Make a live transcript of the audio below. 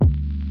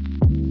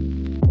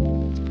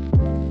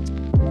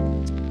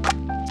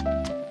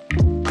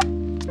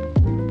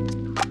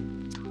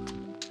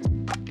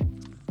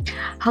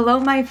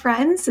Hello, my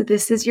friends.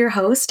 This is your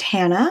host,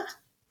 Hannah.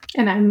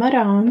 And I'm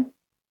Maron.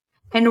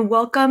 And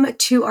welcome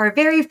to our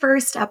very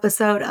first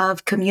episode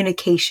of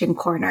Communication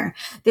Corner.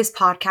 This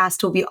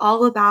podcast will be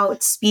all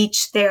about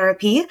speech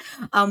therapy.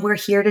 We're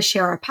here to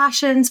share our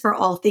passions for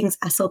all things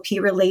SLP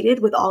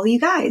related with all you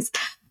guys.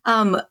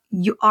 Our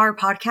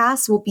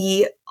podcast will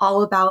be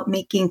all about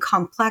making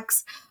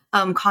complex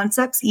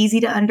concepts easy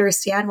to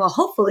understand while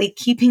hopefully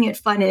keeping it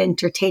fun and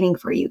entertaining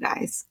for you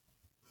guys.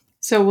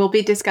 So we'll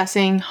be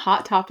discussing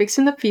hot topics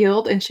in the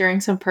field and sharing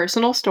some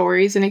personal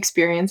stories and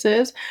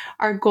experiences.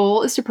 Our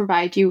goal is to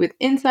provide you with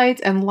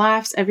insights and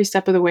laughs every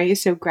step of the way,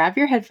 so grab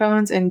your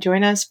headphones and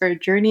join us for a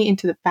journey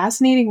into the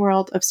fascinating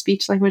world of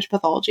speech-language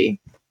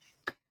pathology.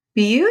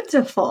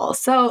 Beautiful.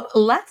 So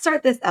let's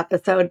start this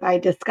episode by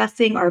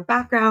discussing our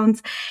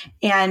backgrounds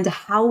and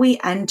how we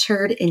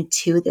entered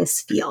into this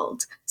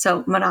field.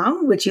 So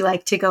Maram, would you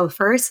like to go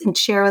first and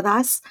share with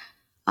us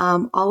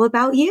all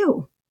about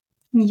you?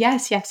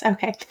 Yes.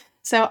 Okay.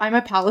 So I'm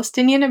a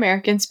Palestinian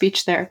American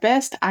speech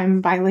therapist.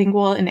 I'm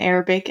bilingual in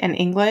Arabic and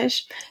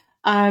English.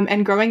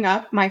 And growing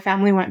up, my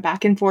family went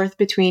back and forth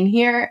between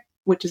here,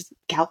 which is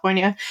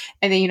California,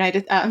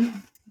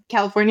 and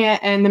California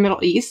and the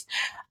Middle East.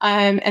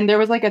 And there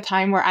was like a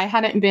time where I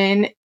hadn't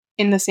been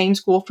in the same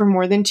school for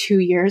more than 2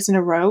 years in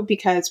a row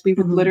because we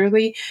would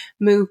literally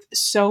move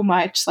so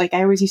much. Like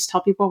I always used to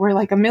tell people we're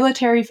like a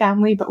military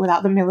family, but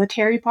without the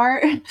military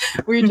part.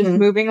 We're just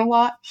moving a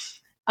lot.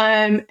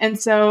 And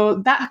so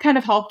that kind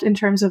of helped in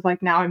terms of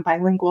like now I'm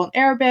bilingual in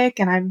Arabic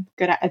and I'm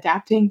good at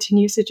adapting to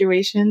new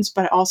situations,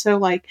 but also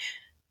like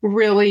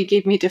really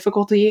gave me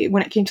difficulty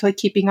when it came to like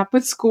keeping up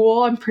with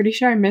school. I'm pretty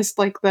sure I missed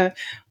like the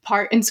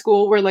part in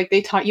school where like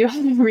they taught you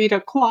how to read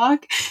a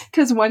clock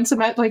because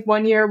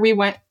one year we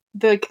went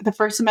the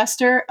first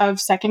semester of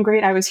second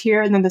grade I was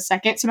here, and then the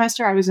second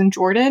semester I was in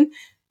Jordan.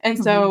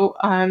 And so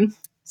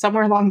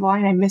somewhere along the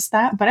line I missed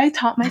that, but I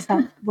taught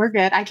myself. We're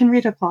good. I can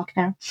read a clock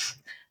now.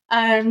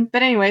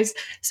 But anyways,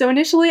 so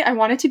initially I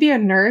wanted to be a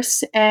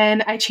nurse,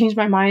 and I changed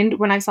my mind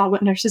when I saw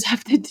what nurses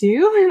have to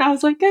do. And I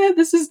was like,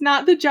 this is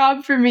not the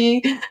job for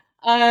me.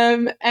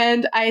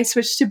 And I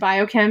switched to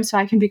biochem so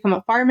I can become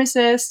a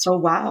pharmacist. Oh,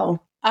 wow.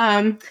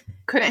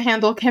 Couldn't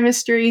handle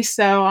chemistry.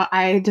 So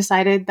I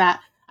decided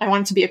that I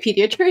wanted to be a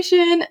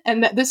pediatrician,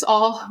 and that this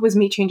all was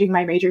me changing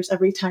my majors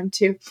every time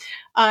too.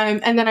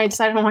 And then I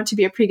decided I wanted to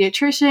be a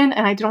pediatrician,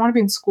 and I didn't want to be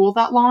in school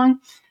that long.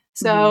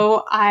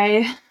 So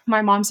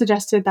my mom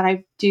suggested that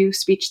I do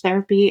speech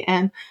therapy,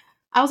 and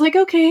I was like,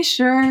 okay,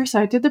 sure. So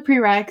I did the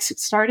prereqs,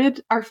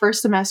 started our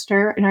first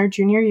semester in our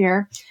junior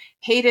year,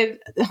 hated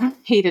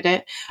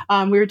it.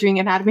 We were doing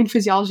anatomy and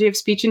physiology of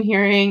speech and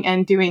hearing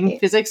and doing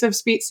physics of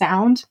speech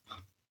sound.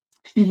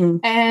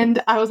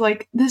 And I was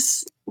like,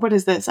 what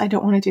is this? I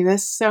don't want to do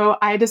this. So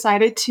I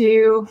decided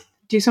to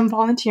do some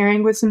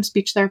volunteering with some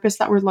speech therapists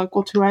that were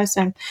local to us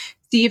and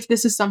see if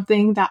this is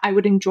something that I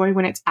would enjoy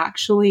when I'm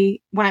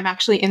actually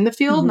in the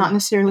field, not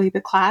necessarily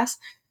the class.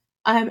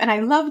 And I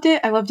loved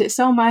it. I loved it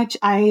so much.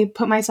 I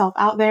put myself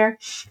out there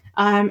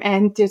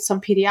and did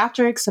some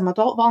pediatrics, some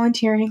adult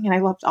volunteering, and I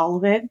loved all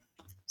of it.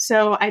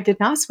 So I did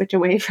not switch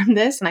away from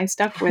this, and I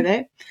stuck with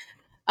it.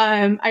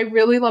 I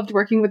really loved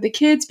working with the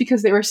kids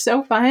because they were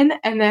so fun.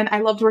 And then I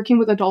loved working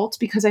with adults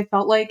because I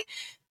felt like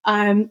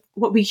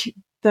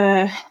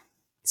the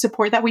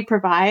support that we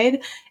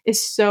provide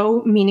is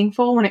so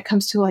meaningful when it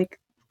comes to like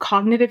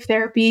cognitive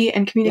therapy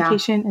and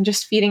communication and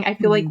just feeding. I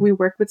feel like we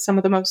work with some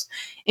of the most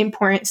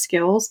important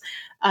skills.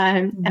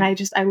 And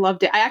I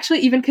loved it. I actually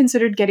even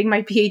considered getting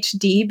my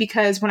PhD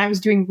because when I was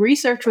doing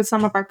research with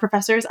some of our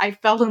professors, I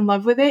fell in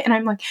love with it. And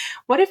I'm like,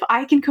 what if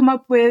I can come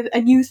up with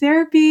a new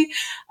therapy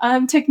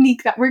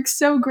technique that works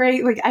so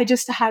great? Like I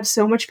just had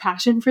so much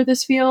passion for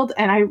this field,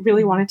 and I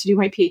really wanted to do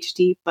my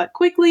PhD, but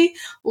quickly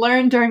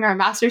learned during our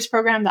master's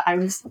program that I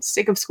was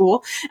sick of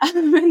school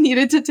and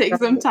needed to take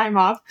some time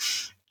off.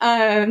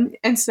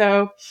 And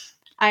so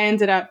I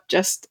ended up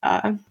just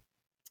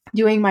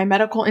doing my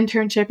medical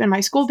internship and my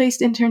school-based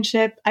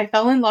internship. I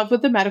fell in love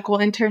with the medical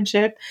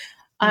internship.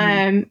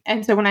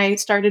 And so when I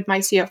started my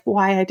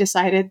CFY, I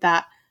decided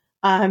that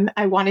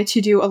I wanted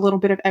to do a little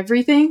bit of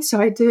everything. So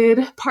I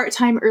did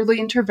part-time early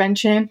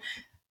intervention,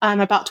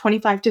 about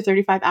 25 to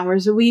 35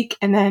 hours a week,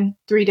 and then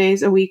 3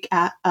 days a week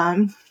at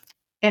an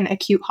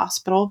acute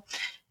hospital.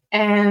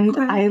 And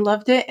I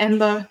loved it.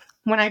 And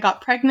when I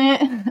got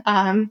pregnant,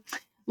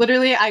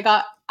 literally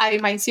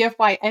my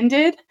CFY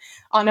ended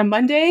on a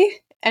Monday,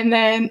 and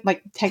then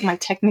like my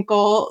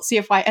technical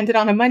CFY ended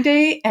on a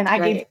Monday, and I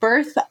gave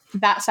birth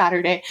that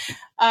Saturday.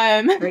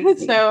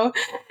 So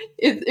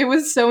it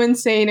was so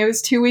insane. It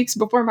was 2 weeks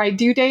before my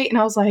due date, and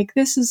I was like,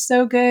 this is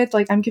so good.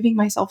 Like I'm giving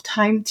myself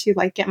time to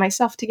like get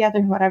myself together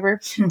and whatever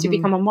to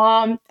become a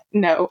mom.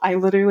 No, I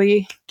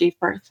literally gave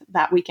birth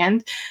that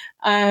weekend.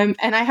 And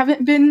I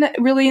haven't been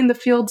really in the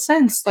field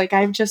since. Like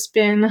I've just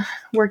been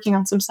working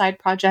on some side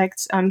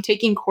projects,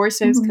 taking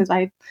courses because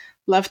I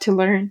love to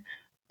learn.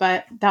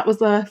 But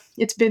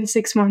it's been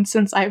 6 months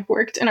since I've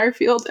worked in our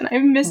field, and I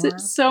miss it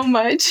so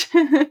much.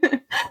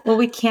 Well,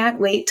 we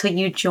can't wait till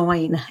you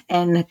join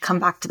and come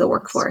back to the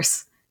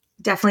workforce.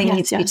 Definitely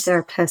need speech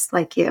therapists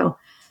like you.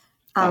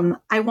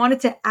 I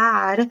wanted to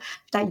add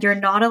that you're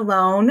not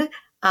alone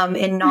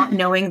in not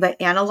knowing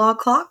the analog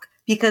clock,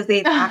 because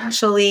they've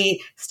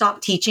actually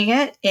stopped teaching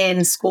it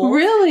in school.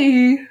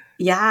 Really?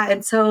 Yeah.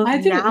 And so now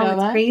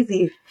it's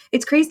crazy.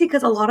 It's crazy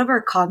because a lot of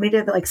our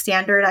cognitive, like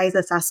standardized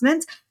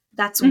assessments,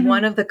 that's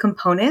one of the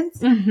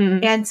components.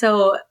 And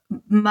so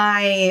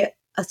a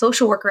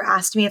social worker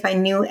asked me if I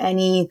knew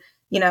any,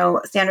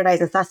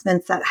 standardized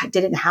assessments that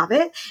didn't have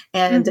it.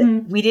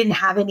 And we didn't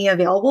have any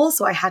available.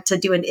 So I had to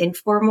do an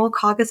informal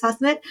cog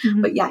assessment.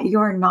 But yeah,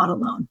 you're not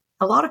alone.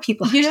 A lot of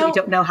people actually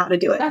don't know how to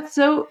do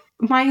it.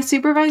 My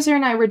supervisor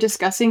and I were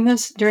discussing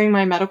this during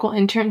my medical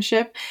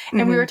internship,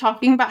 and we were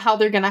talking about how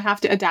they're going to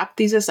have to adapt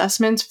these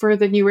assessments for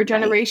the newer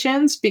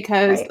generations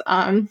because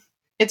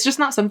it's just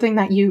not something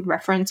that you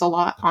reference a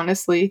lot,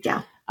 honestly.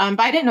 Yeah. But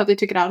I didn't know they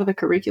took it out of the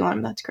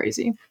curriculum. That's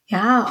crazy.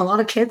 Yeah. A lot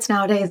of kids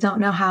nowadays don't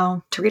know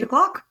how to read a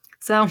clock.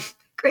 So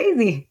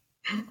crazy.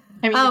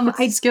 I mean, it's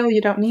a skill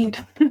you don't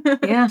need.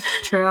 Yeah,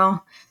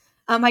 true.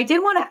 I did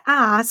want to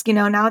ask,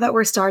 now that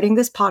we're starting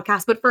this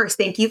podcast, but first,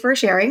 thank you for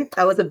sharing.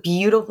 That was a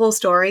beautiful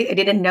story. I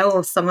didn't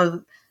know some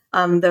of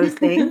those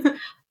things.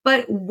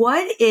 But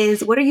what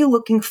are you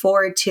looking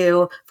forward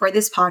to for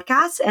this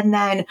podcast? And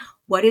then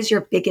what is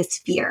your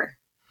biggest fear?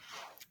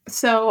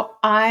 So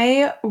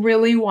I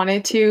really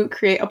wanted to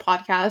create a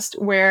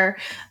podcast where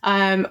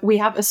we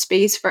have a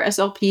space for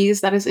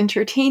SLPs that is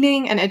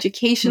entertaining and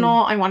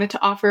educational. I wanted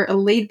to offer a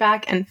laid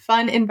back and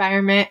fun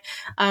environment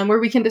where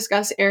we can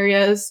discuss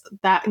areas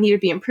that need to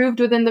be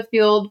improved within the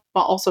field,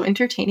 while also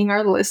entertaining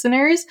our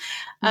listeners.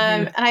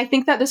 And I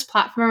think that this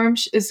platform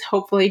is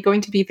hopefully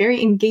going to be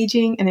very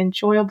engaging and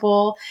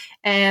enjoyable.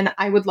 And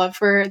I would love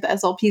for the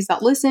SLPs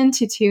that listen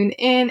to tune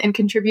in and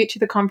contribute to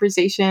the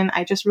conversation.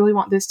 I just really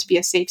want this to be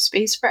a safe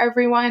space for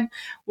everyone,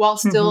 while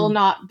still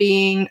not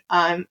being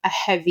a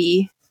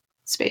heavy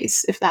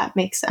space, if that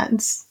makes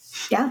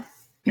sense. Yeah,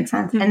 makes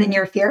sense. And then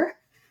your fear?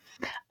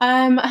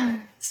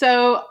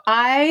 So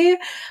I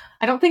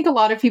don't think a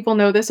lot of people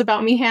know this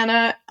about me,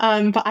 Hannah,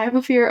 but I have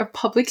a fear of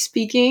public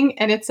speaking,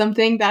 and it's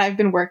something that I've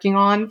been working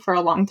on for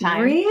a long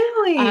time.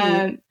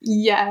 Really?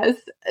 Yes.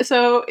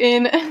 So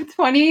in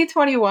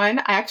 2021,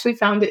 I actually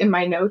found it in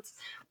my notes.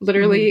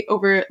 Literally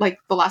over like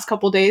the last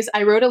couple of days,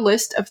 I wrote a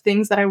list of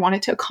things that I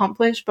wanted to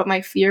accomplish, but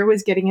my fear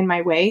was getting in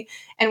my way.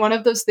 And one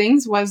of those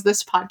things was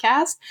this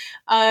podcast,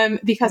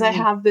 because I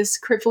have this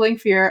crippling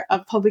fear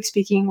of public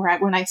speaking where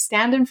when I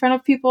stand in front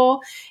of people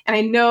and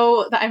I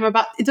know that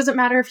it doesn't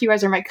matter if you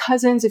guys are my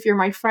cousins, if you're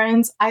my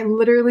friends, I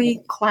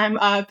literally clam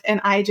up and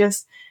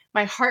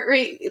my heart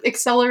rate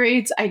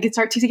accelerates. I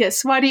start to get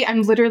sweaty.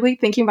 I'm literally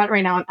thinking about it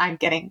right now and I'm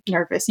getting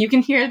nervous. You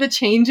can hear the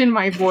change in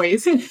my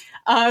voice.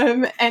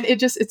 And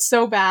it's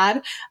so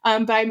bad.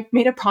 But I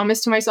made a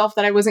promise to myself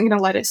that I wasn't going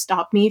to let it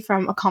stop me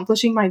from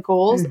accomplishing my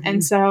goals.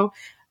 And so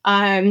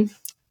I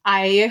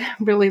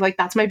really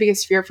that's my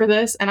biggest fear for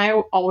this. And I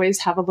always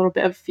have a little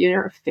bit of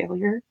fear of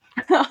failure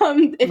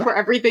for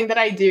everything that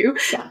I do.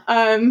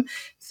 Yeah.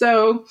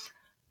 So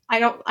I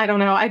don't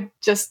know.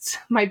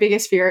 My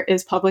biggest fear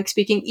is public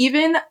speaking.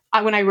 Even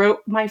when I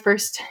wrote my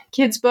first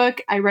kids book,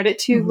 I read it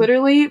to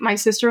literally my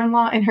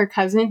sister-in-law and her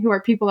cousin, who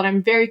are people that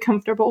I'm very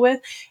comfortable with.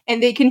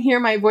 And they can hear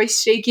my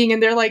voice shaking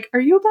and they're like,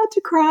 "Are you about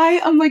to cry?"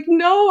 I'm like,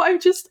 "No,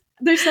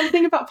 there's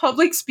something about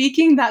public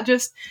speaking that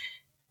just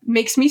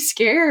makes me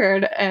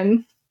scared."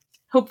 And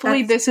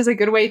hopefully this is a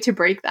good way to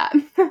break that.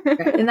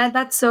 And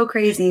that's so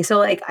crazy.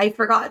 So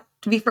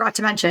we forgot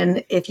to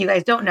mention, if you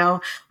guys don't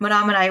know,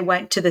 Madame and I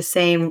went to the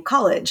same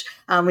college.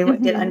 We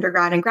did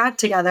undergrad and grad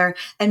together.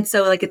 And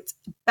so it's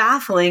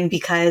baffling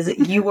because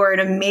you were an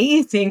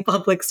amazing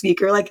public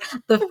speaker.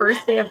 The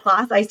first day of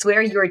class, I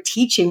swear you were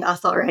teaching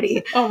us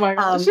already. Oh my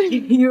gosh.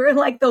 You were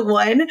the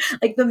one,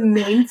 the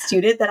main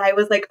student that I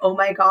was oh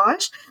my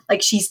gosh,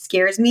 she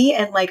scares me.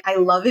 And I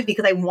love it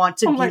because I want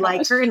to be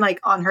like her and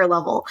on her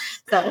level.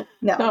 So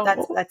no.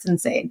 That's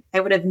insane. I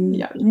would have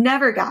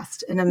never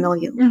guessed in a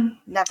million.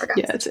 Never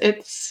guessed.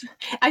 Yes,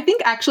 I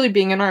think actually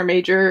being in our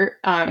major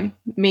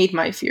made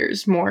my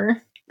fears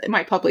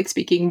my public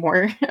speaking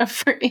more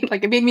afraid.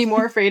 It made me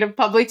more afraid of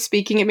public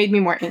speaking. It made me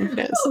more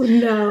anxious. Oh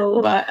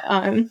no. But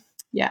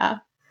yeah.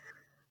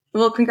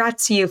 Well,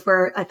 congrats to you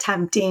for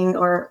attempting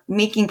or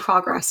making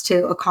progress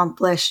to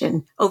accomplish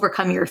and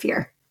overcome your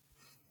fear.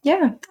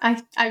 Yeah,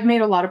 I've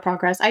made a lot of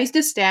progress. I used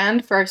to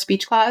stand for our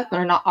speech class,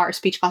 or not our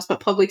speech class, but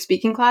public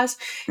speaking class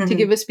to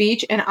give a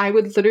speech. And I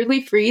would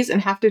literally freeze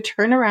and have to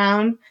turn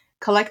around,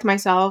 collect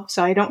myself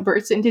so I don't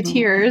burst into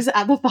tears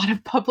at the thought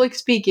of public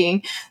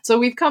speaking.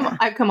 So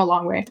I've come a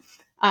long way.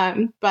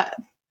 But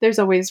there's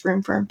always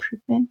room for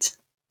improvement.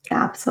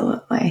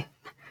 Absolutely.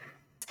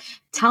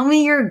 Tell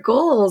me your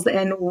goals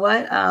and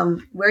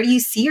where do you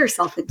see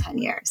yourself in 10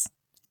 years?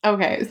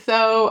 Okay,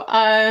 so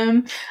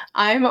I'm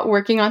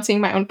working on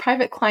seeing my own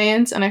private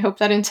clients, and I hope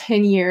that in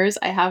 10 years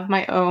I have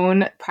my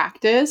own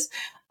practice.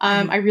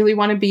 I really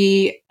want to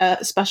be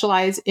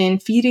specialized in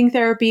feeding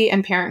therapy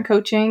and parent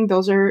coaching.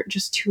 Those are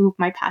just two of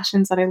my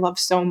passions that I love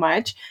so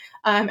much.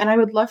 And I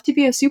would love to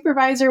be a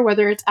supervisor,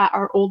 whether it's at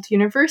our old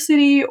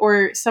university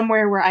or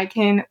somewhere where I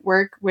can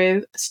work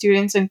with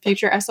students and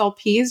future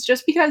SLPs,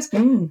 just because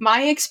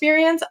my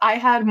experience, I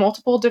had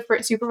multiple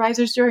different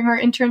supervisors during our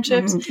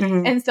internships.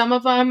 And some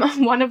of them,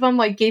 one of them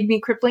like gave me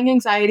crippling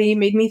anxiety,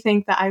 made me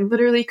think that I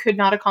literally could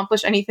not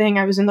accomplish anything.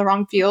 I was in the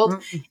wrong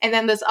field. And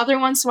then this other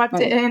one swept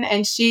it in,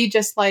 and she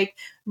just like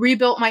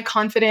rebuilt my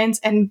confidence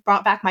and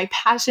brought back my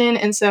passion.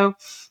 And so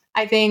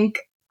I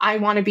think I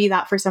want to be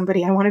that for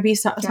somebody. I want to be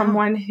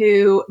someone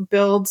who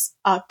builds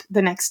up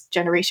the next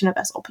generation of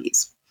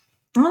SLPs.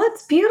 Well,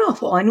 that's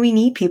beautiful. And we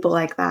need people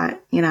like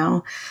that. You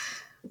know,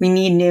 we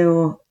need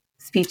new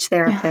speech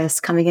therapists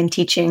coming and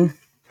teaching.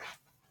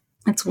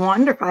 It's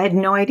wonderful. I had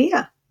no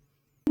idea.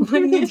 What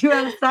do you do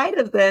outside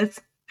of this?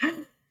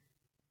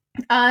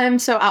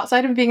 So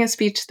outside of being a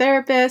speech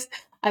therapist,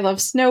 I love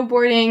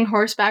snowboarding,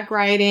 horseback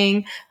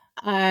riding,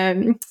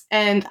 and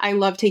I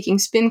love taking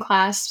spin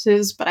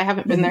classes, but I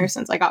haven't been there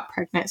since I got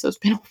pregnant, so it's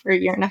been over a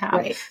year and a half.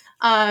 Right.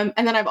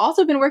 And then I've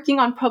also been working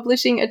on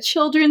publishing a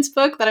children's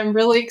book that I'm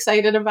really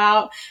excited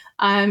about.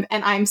 And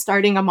I'm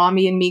starting a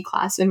Mommy and Me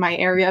class in my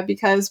area,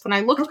 because when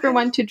I looked for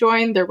one to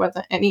join, there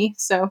wasn't any.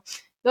 So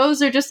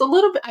those are just a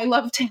little bit, I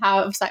love to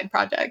have side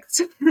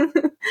projects.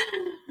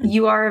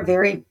 You are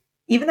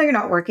even though you're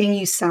not working,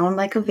 you sound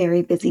like a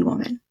very busy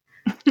woman.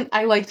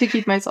 I like to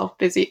keep myself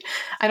busy.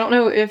 I don't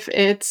know if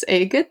it's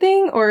a good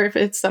thing or if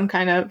it's some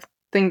kind of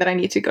thing that I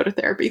need to go to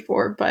therapy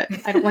for, but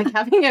I don't like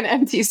having an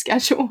empty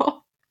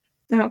schedule.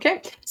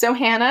 Okay. So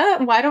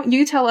Hannah, why don't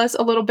you tell us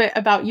a little bit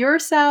about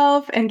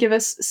yourself and give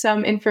us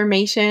some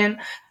information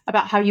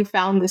about how you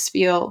found this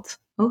field?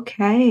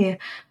 Okay.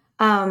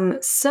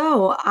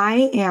 So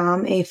I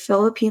am a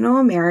Filipino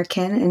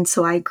American, and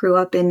so I grew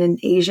up in an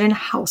Asian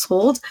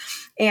household.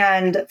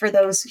 And for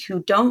those who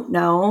don't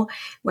know,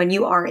 when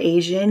you are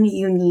Asian,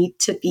 you need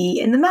to be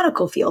in the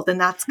medical field, and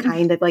that's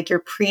kind of like you're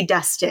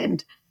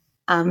predestined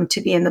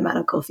to be in the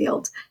medical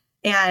field.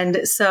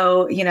 And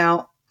so,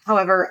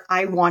 however,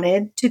 I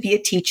wanted to be a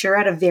teacher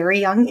at a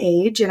very young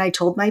age, and I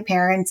told my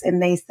parents,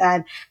 and they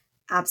said,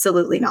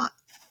 absolutely not.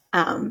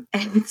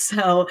 And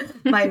so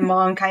my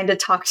mom kind of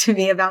talked to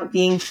me about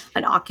being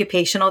an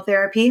occupational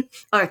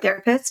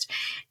therapist.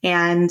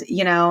 And,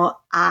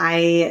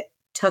 I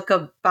took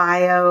a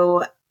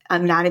bio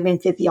anatomy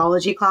and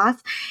physiology class,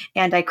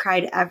 and I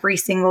cried every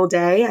single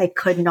day. I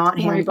could not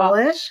handle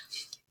it.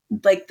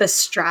 Like the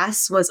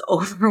stress was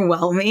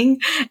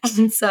overwhelming.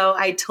 And so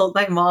I told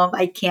my mom,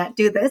 I can't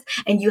do this.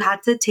 And you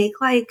had to take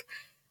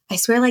I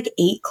swear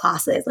 8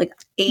 classes,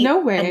 8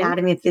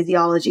 anatomy and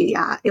physiology.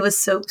 Yeah, it was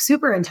so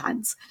super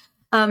intense.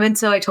 And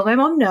so I told my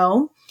mom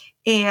no.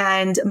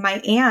 And my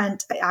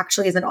aunt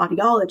actually is an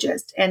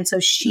audiologist. And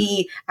so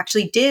she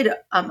actually did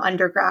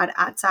undergrad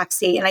at Sac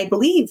State. And I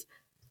believe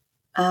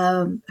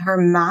her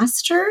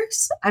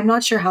master's, I'm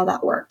not sure how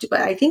that worked,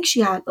 but I think she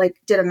had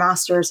did a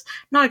master's,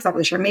 not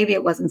exactly sure. Maybe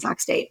it was in Sac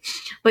State.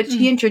 But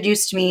she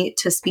introduced me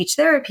to speech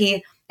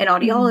therapy and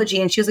audiology.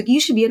 And she was like,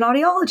 you should be an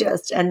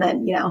audiologist. And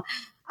then,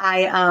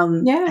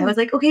 I was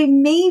like, okay,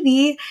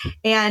 maybe.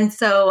 And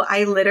so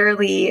I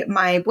literally,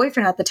 my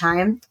boyfriend at the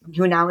time,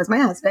 who now is my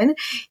husband,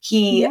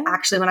 he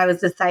actually, when I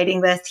was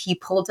deciding this, he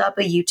pulled up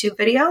a YouTube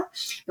video.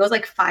 It was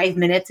 5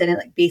 minutes, and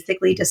it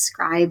basically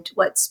described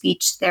what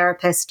speech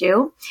therapists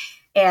do.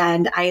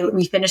 And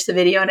we finished the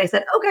video, and I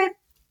said, okay,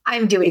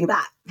 I'm doing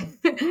that.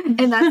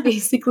 And that's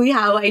basically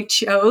how I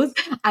chose.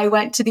 I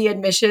went to the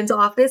admissions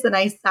office and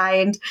I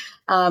signed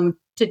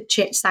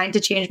to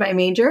change my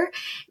major.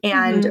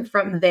 And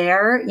from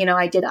there,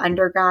 I did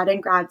undergrad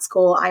and grad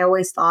school. I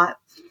always thought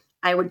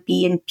I would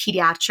be in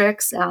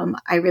pediatrics.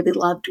 I really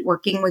loved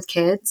working with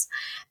kids.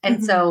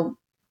 And so,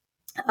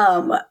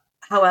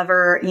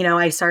 however,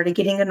 I started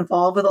getting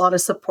involved with a lot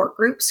of support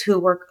groups who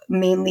work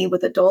mainly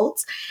with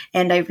adults,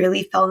 and I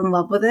really fell in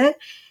love with it.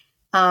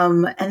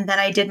 And then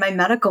I did my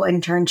medical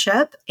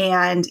internship,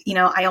 and,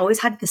 I always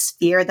had this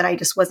fear that I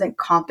just wasn't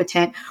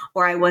competent,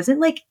 or I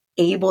wasn't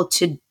able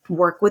to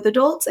work with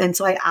adults. And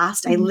so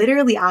I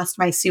literally asked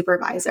my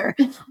supervisor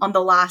on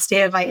the last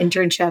day of my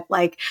internship,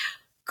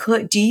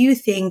 do you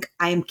think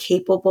I'm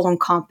capable and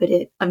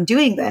competent of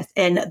doing this?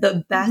 And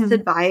the best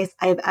advice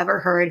I've ever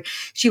heard,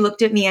 she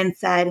looked at me and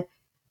said,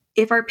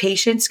 if our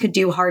patients could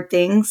do hard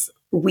things,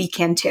 we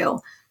can too.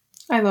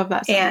 I love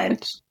that so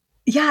much.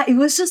 Yeah, it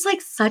was just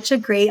such a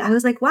great, I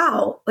was like,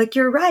 wow,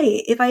 you're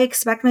right. If I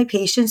expect my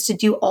patients to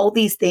do all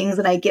these things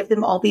and I give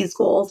them all these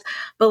goals,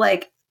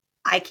 but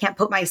I can't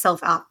put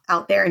myself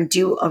out there and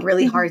do a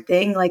really hard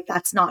thing,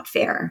 that's not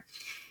fair,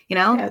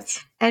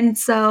 Yes. And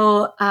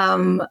so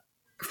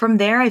from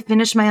there, I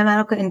finished my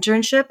medical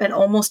internship and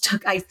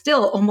I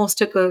still almost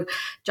took a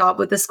job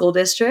with the school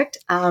district.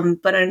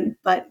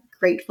 But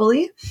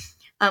gratefully,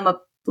 a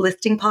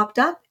listing popped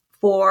up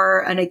for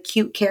an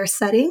acute care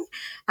setting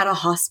at a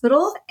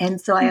hospital.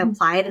 And so I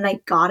applied and I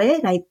got it,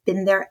 and I've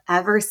been there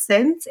ever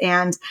since.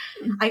 And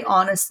I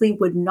honestly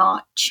would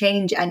not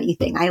change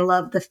anything. I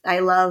love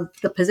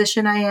the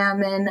position I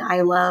am in.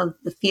 I love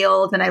the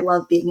field, and I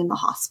love being in the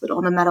hospital,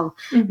 in the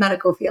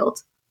medical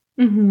field.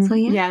 So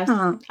yeah, Yes. I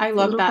that's a love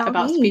little that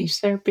about about me. speech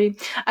therapy.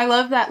 I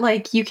love that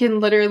like you can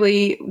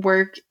literally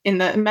work in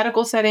the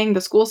medical setting,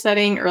 the school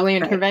setting, early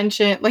Right.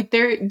 intervention. Like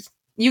there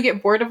you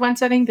get bored of one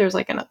setting, there's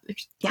like another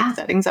Yeah. six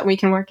settings that we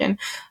can work in.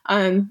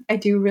 I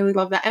do really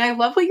love that. And I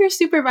love what your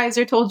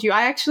supervisor told you.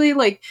 I actually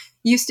like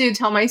used to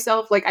tell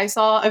myself like I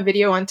saw a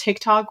video on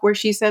TikTok where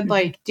she said Mhm.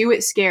 like do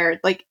it scared.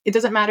 Like it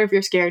doesn't matter if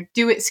you're scared,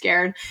 do it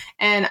scared.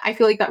 And I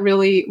feel like that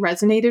really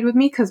resonated with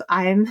me cuz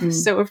I'm Mm.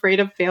 so afraid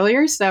of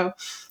failure. So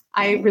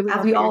I Right. really As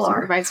love we what your all are.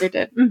 supervisor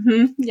did.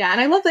 Yeah, and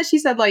I love that she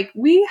said like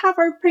we have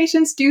our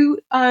patients do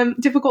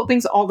difficult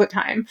things all the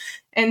time,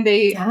 and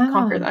they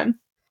conquer Yeah. them.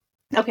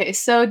 Okay,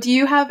 so do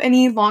you have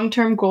any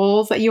long-term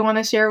goals that you want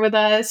to share with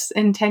us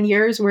in 10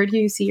 years? Where do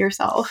you see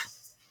yourself?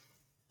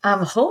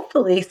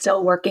 Hopefully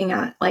still working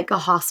at like a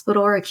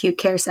hospital or acute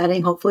care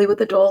setting, hopefully with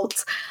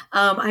adults.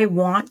 I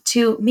want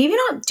to maybe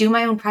not do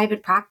my own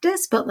private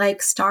practice, but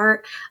like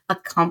start a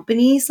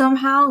company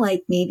somehow.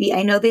 Like maybe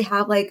I know they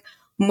have like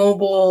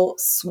mobile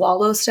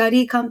swallow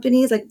study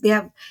companies. Like they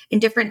have in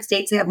different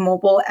states, they have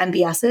mobile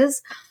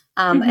MBSs.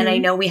 And I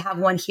Mhm. know we have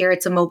one here.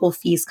 It's a mobile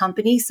fees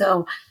company.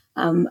 So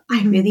I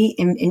Mhm. really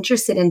am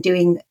interested in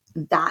doing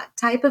that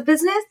type of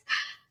business.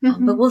 But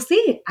Mhm. we'll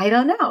see. I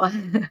don't know.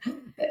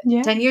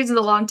 Yeah, 10 years is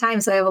a long time,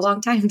 so I have a long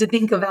time to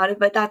think about it,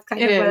 but that's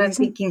kind it of what I'm is.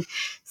 thinking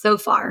so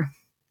far.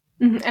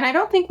 And I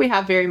don't think we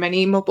have very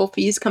many mobile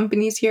fees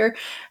companies here.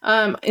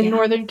 In Yeah.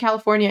 Northern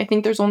California, I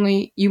think there's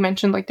only you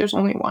mentioned like there's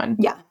only one.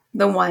 Yeah.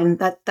 The one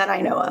that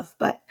I know of.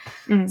 But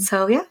Mm.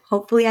 so yeah,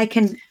 hopefully I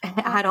can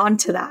add on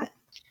to that.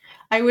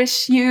 I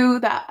wish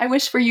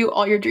for you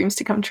all your dreams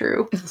to come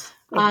true.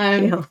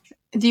 Thank Um, you.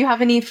 do you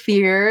have any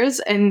fears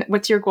and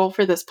what's your goal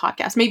for this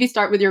podcast? Maybe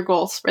start with your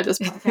goals for this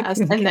podcast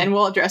and then Okay.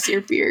 we'll address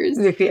your fears.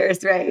 The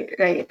fears, right,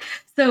 right.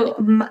 So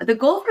the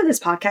goal for this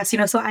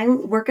podcast, so I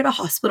work at a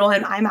hospital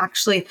and I'm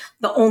actually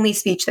the only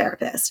speech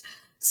therapist.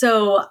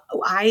 So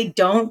I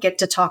don't get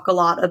to talk a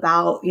lot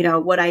about,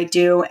 what I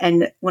do.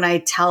 And when I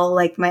tell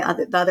like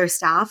the other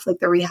staff, like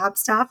the rehab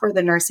staff or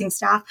the nursing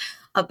staff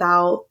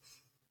about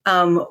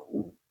um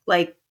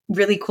like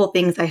really cool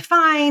things I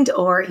find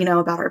or,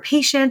 about our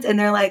patients, and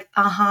they're like,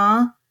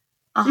 uh-huh,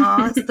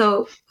 uh-huh.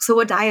 So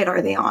what diet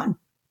are they on?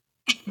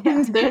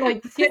 Yes, And they're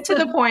like, get to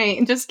the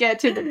point, just get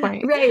to the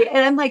point. right.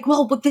 And I'm like,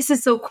 well, but this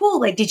is so cool.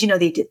 Like, did you know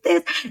they did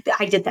this?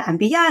 I did the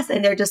MBS.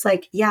 And they're just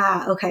like,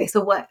 yeah, okay.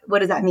 So what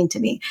does that mean to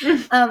me?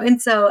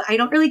 And so I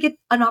don't really get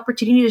an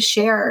opportunity to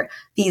share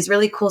these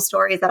really cool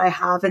stories that I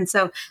have. And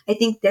so I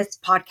think this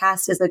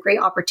podcast is a great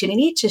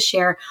opportunity to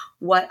share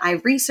what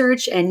I've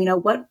researched and,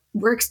 what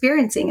we're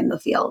experiencing in the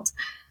field.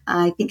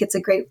 I think it's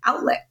a great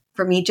outlet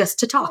for me just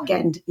to talk.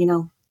 And,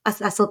 us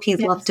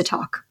SLPs love to Yes.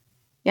 talk.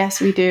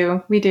 Yes, we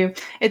do. We do.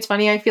 It's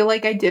funny. I feel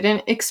like I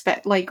didn't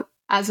expect, like,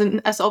 as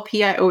an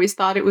SLP, I always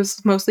thought it was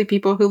mostly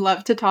people who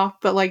love to talk,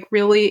 but like,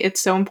 really,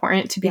 it's so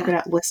important to be Yeah. good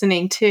at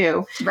listening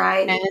too. And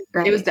Right. it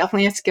was Right.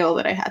 definitely a skill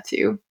that I had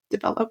to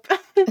develop.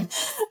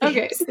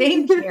 Okay.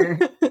 Same here.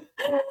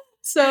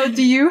 So,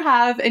 do you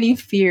have any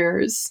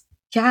fears?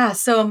 Yeah,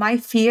 so my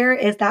fear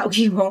is that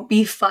we won't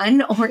be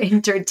fun or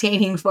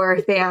entertaining for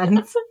our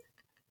fans.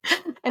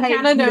 And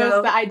Hannah You knows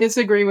know, that I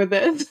disagree with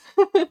this.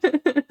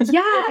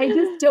 yeah, I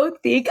just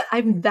don't think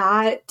I'm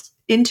that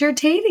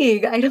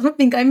entertaining. I don't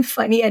think I'm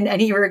funny in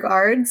any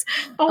regards.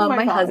 Oh my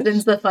My gosh.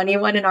 husband's the funny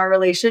one in our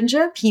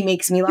relationship. He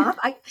makes me laugh.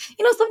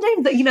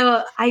 Sometimes,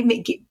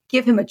 I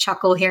give him a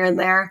chuckle here and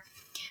there.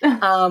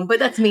 But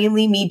that's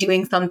mainly me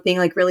doing something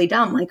like really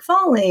dumb, like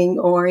falling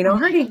or, Oh my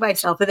hurting gosh.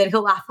 myself. And then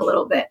he'll laugh a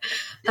little bit.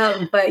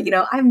 But,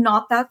 I'm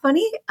not that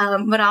funny. My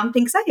mom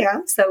thinks I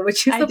am. So,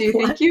 which is I a do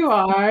plus. think you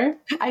are.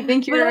 I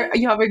think But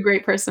you have a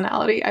great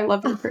personality. I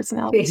love your oh,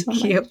 personality so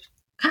thank much. you.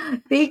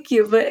 Thank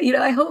you. But,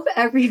 I hope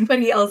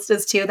everybody else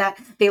does too, that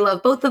they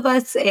love both of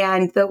us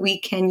and that we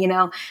can,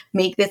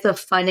 make this a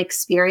fun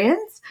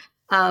experience.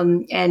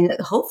 And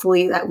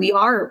hopefully that we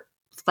are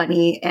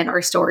funny and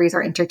our stories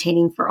are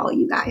entertaining for all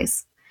you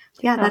guys.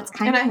 Yeah, Oh, that's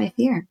kind and of my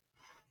fear.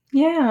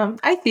 yeah,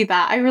 I see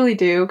that. I really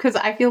do because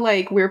I feel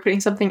like we're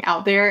putting something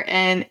out there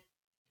and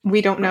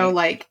we don't know Right.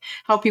 like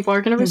how people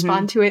are going to Hmm.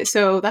 respond to it.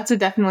 So that's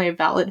definitely a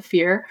valid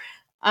fear.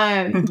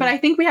 But Hmm. I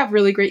think we have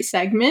really great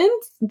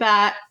segments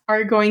that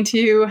are going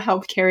to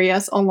help carry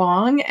us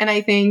along. And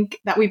I think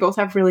that we both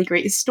have really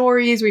great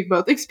stories. We've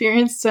both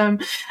experienced some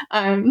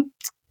um,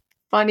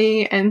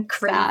 funny and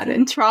sad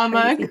and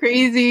trauma, Crazy things.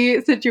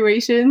 crazy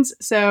situations.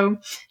 So,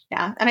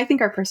 yeah. And I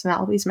think our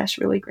personalities mesh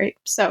really great.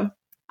 So,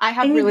 I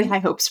have really And high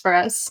hopes for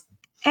us.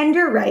 and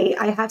you're right.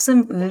 I have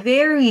some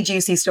very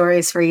juicy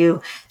stories for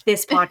you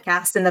this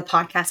podcast and the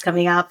podcast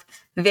coming up.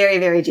 Very,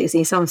 very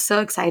juicy. So I'm so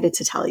excited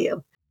to tell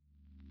you.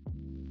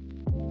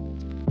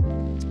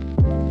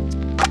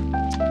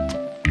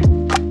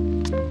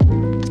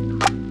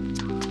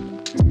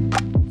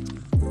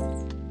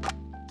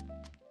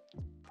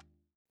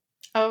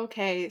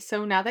 Okay,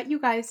 so now that you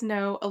guys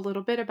know a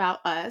little bit about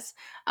us,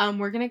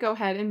 we're going to go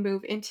ahead and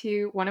move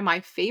into one of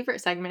my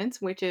favorite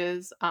segments, which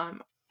is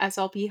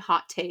SLP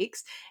Hot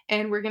Takes,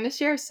 and we're going to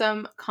share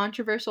some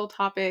controversial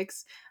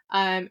topics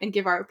and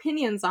give our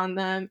opinions on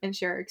them and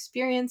share our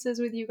experiences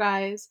with you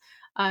guys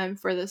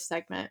for this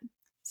segment.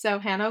 So,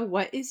 Hannah,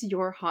 what is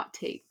your hot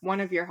take? One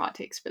of your hot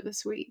takes for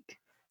this week?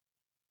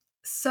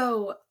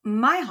 So,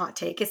 my hot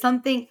take is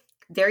something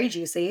very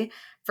juicy,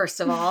 first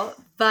of all,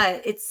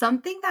 but it's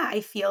something that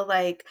I feel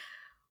like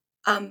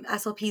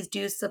SLPs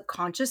do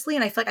subconsciously.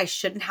 And I feel like I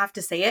shouldn't have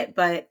to say it,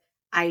 but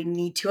I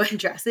need to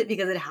address it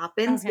because it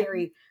happens Okay.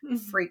 very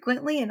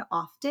frequently and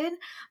often.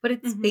 But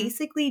it's Mm-hmm.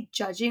 basically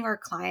judging our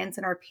clients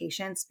and our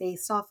patients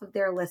based off of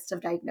their list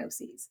of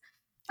diagnoses.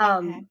 Okay.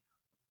 Um,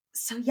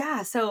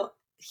 so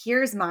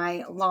here's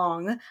my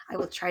long, I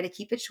will try to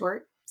keep it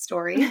short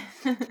story.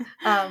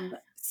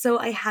 So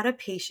I had a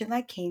patient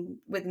that came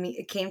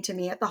to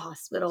me at the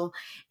hospital,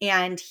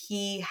 and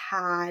he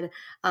had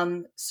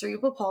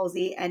cerebral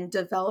palsy and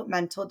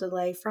developmental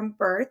delay from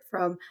birth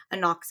from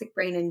anoxic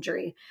brain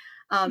injury.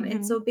 And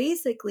Mm-hmm. so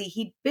basically,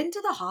 he'd been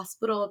to the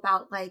hospital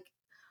about like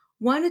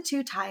 1 to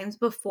 2 times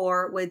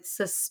before with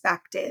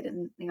suspected,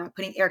 and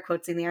putting air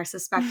quotes in there,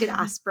 suspected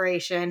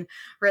aspiration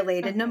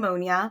related Okay.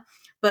 pneumonia.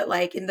 But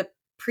like in the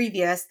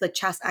previous, the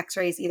chest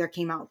x-rays either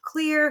came out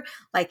clear,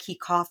 like he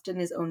coughed in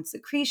his own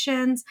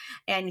secretions,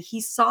 and he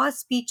saw a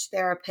speech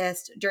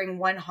therapist during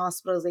one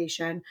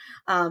hospitalization.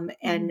 Mm-hmm.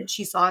 And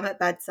she saw him at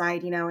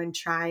bedside, and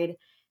tried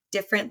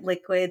different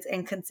liquids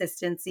and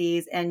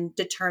consistencies and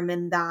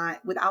determined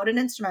that without an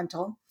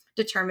instrumental,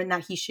 determined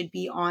that he should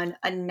be on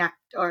a nectar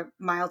or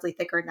mildly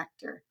thicker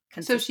nectar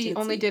So she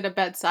only consistency. did a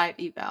bedside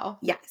eval.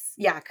 Yes.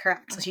 Yeah,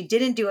 correct. So Okay. she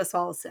didn't do a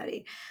swallow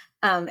study.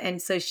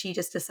 And so she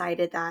just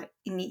decided that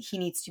he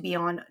needs to be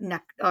on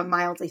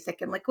mildly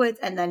thickened liquids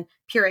and then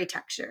puree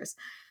textures.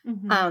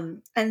 Mm-hmm.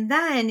 And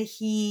then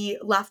he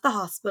left the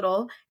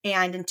hospital.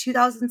 And in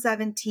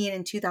 2017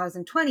 and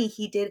 2020,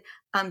 he did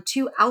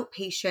two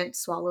outpatient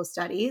swallow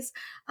studies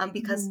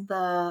because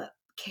Mm-hmm.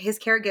 his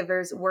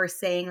caregivers were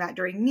saying that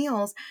during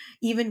meals,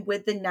 even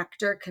with the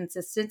nectar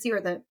consistency or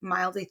the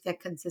mildly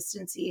thick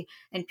consistency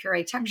and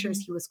puree textures,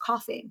 Mm-hmm. he was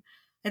coughing.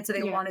 And so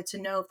they Yeah. wanted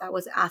to know if that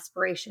was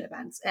aspiration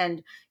events.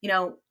 And,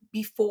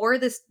 before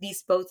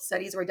these both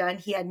studies were done,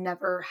 he had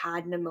never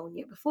had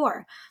pneumonia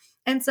before.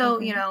 And so,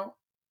 Okay.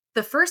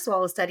 the first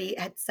swallow study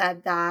had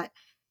said that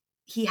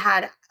he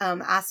had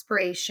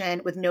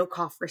aspiration with no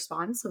cough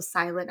response, so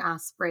silent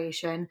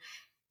aspiration,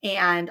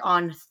 and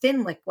on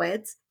thin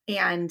liquids.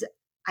 And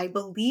I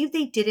believe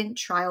they didn't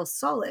trial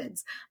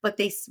solids, but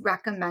they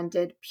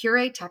recommended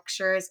puree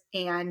textures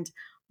and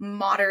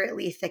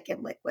moderately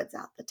thickened liquids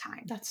at the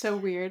time. That's so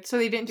weird. So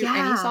they didn't do any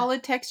Yeah.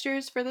 solid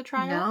textures for the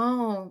trial?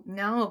 No,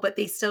 no, but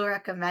they still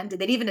recommended.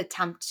 They'd even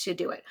attempt to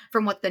do it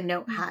from what the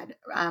note Mm. had,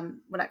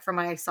 from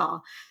what I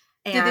saw.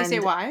 Did they say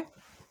And why?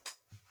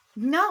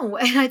 no,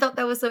 and I thought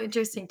that was so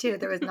interesting too.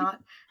 There was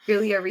not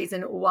really a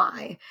reason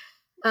why.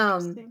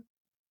 Um, Interesting.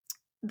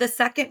 the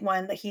second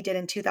one that he did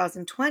in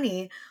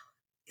 2020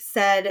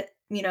 said,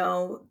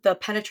 the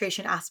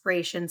penetration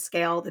aspiration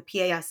scale, the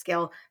PAS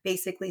scale,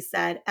 basically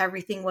said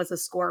everything was a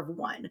score of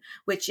 1,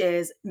 which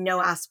is no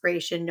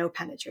aspiration, no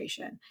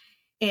penetration.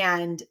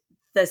 And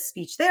the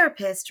speech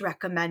therapist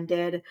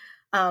recommended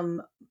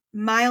um,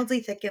 mildly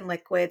thickened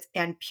liquids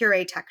and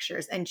puree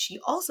textures. And she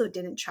also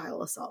didn't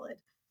trial a solid,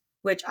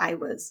 which I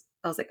was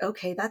like,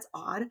 okay, that's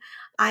odd.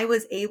 I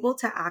was able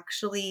to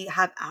actually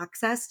have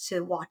access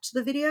to watch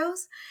the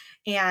videos,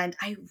 and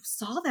I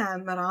saw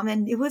them, Madame,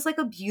 and it was like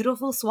a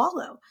beautiful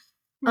swallow.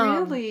 Um,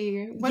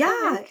 Really? What the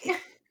yeah,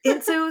 heck?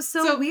 and so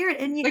So, weird.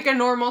 And like a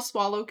normal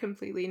swallow,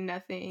 completely yeah,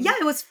 nothing.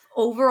 it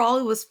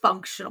was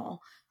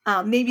functional.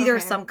 Maybe there are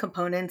Okay. some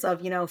components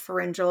of,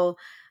 pharyngeal,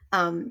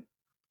 um,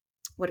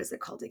 what is it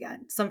called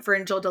again? Some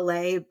pharyngeal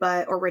delay,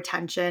 or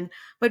retention,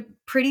 but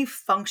pretty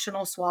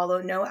functional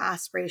swallow, no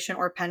aspiration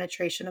or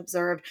penetration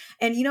observed.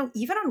 And,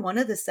 even on one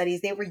of the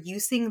studies, they were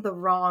using the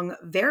wrong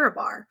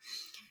Varibar.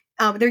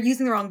 They're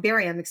using the wrong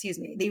barium, excuse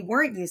me. They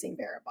weren't using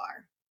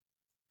Varibar.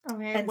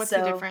 Okay. And What's the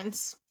so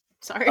difference?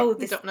 Sorry, Oh,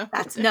 don't know the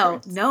that's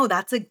difference. no,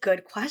 that's a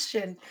good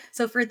question.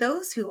 So for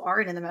those who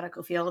aren't in the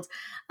medical field,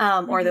 or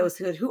Mm-hmm. those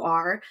who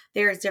are,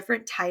 there's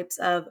different types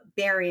of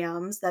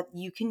bariums that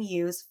you can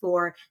use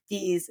for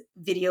these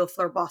video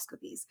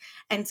phlebotomies,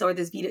 and so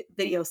this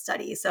video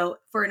studies. So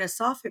for an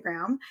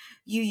esophagram,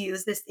 you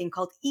use this thing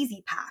called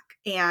Easy Pack,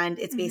 and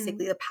it's Mm-hmm.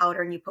 basically the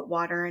powder, and you put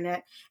water in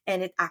it,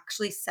 and it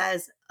actually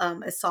says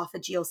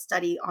esophageal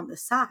study on the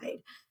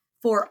side.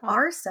 For Oh,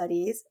 our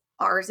studies,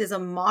 ours is a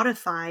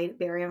modified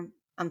barium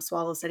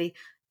swallow study,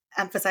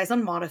 emphasize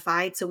on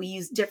modified. So we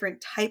use different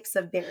types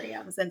of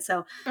bariums. And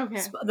so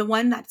okay. the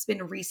one that's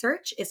been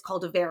researched is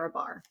called a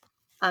Varibar.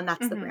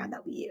 That's the Mm-hmm. brand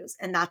that we use.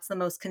 And that's the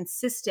most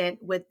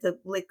consistent with the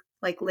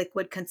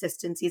liquid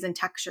consistencies and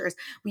textures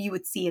you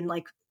would see in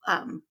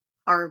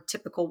our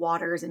typical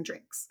waters and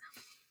drinks.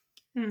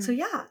 So Hmm.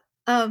 yeah.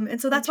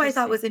 And so that's why I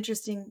thought it was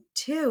Interesting. interesting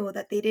too,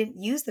 that they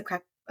didn't use the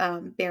correct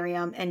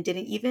barium and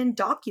didn't even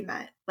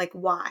document like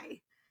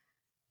why.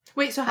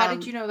 Wait, so how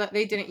did you Um, know that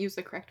they didn't use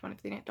the correct one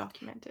if they didn't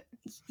document it?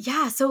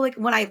 Yeah, so, like,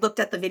 when I looked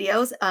at the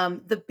videos,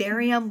 the Mhm.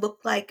 barium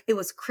looked like it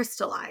was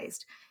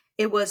crystallized.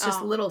 It was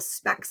just Oh. little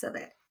specks of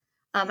it.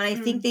 And I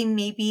think Mm. they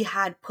maybe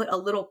had put a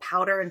little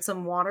powder in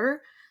some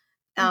water,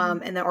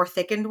 Mhm. and then or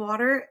thickened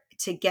water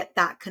to get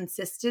that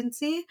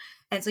consistency.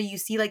 And so you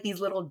see like these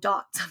little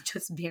dots of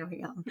just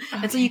barium.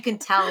 And so you Okay. can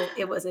tell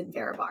it wasn't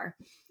Veribar.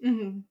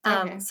 Mhm.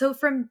 Okay. So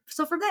from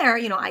there,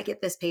 I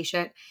get this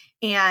patient,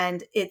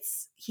 and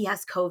he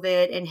has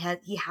COVID, and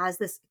he has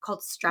this called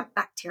strep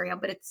bacterium,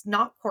 but it's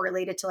not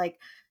correlated to like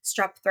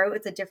strep throat.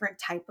 It's a different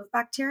type of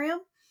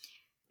bacterium.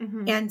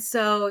 Mhm. And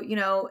so,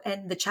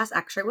 and the chest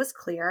x-ray was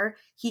clear.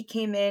 He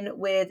came in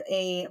with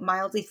a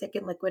mildly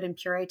thickened liquid and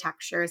puree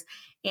textures.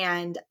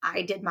 And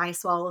I did my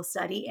swallow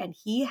study, and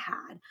he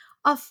had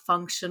a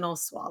functional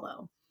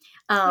swallow.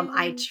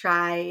 I Yay.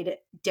 tried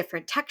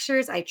different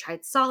textures. I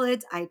tried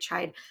solids. I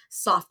tried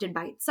soft and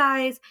bite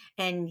size.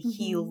 And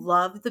he Mhm.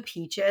 loved the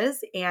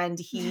peaches, and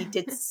he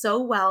did so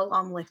well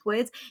on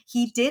liquids.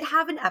 He did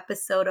have an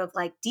episode of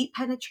like deep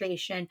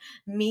penetration,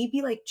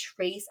 maybe like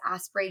trace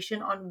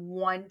aspiration on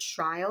one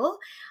trial.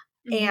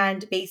 Mhm.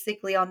 And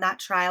basically, on that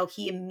trial,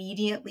 he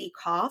immediately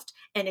coughed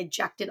and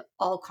ejected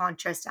all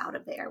contrast out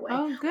of the airway,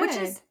 Oh, which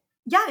good. is,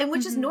 yeah, and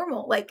which is Mhm.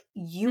 normal. Like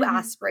you Mhm.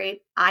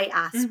 aspirate, I Mhm.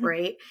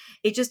 aspirate.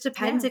 It just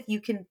depends Yeah. if you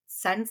can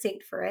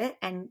sensate for it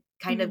and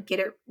kind of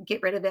Mhm.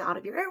 get rid of it out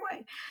of your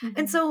airway. And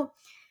Mhm. so,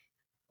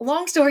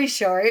 long story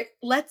short,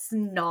 let's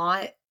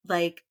not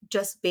like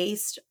just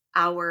based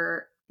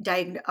our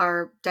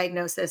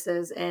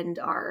diagnoses and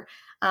our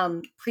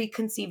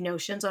preconceived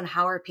notions on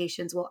how our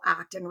patients will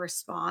act and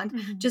respond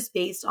Mhm. just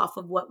based off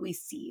of what we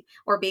see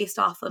or based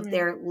off of Right.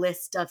 their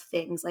list of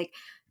things. Like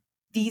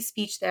these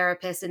speech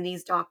therapists and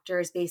these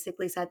doctors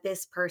basically said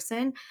this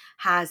person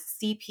has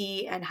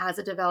CP and has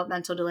a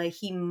developmental delay.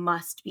 He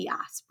must be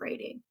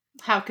aspirating.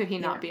 How could he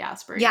You not know. be Yeah,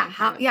 aspirating kind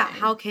how of yeah,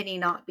 how thing? can he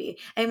not be?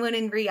 And when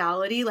in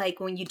reality, like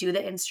when you do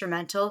the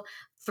instrumental,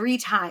 3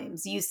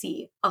 times you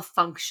see a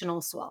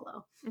functional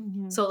swallow.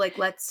 Mhm. So like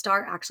let's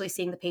start actually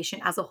seeing the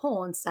patient as a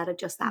whole instead of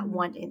just that Mhm.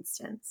 one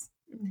instance.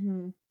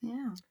 Mhm.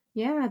 Yeah.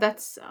 Yeah,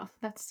 that's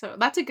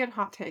a good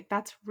hot take.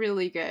 That's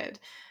really good.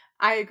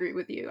 I agree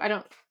with you. I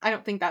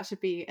don't think that should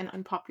be an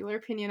unpopular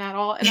opinion at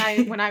all. And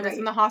I when I was in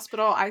Right. the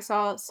hospital, I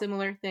saw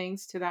similar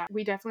things to that.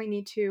 We definitely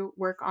need to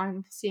work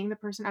on seeing the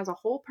person as a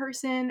whole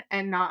person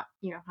and not,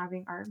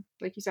 having our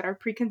like you said, our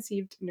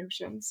preconceived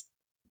notions.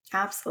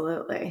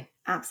 Absolutely.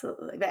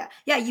 Absolutely. But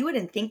yeah, you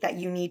wouldn't think that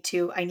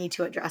I need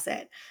to address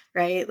it,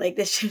 right? Like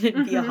this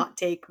shouldn't be a Mhm. hot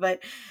take,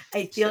 but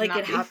I feel Should like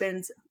not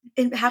be.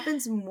 it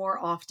happens more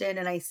often,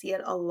 and I see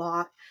it a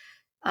lot.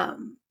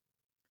 Um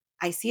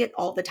I see it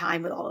all the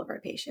time with all of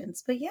our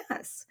patients. But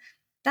yes,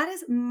 that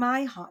is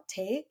my hot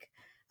take.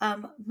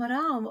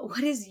 Madame,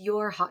 what is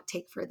your hot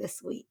take for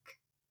this week?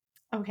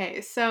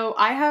 Okay, so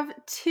I have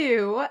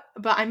two,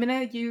 but I'm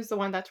gonna use the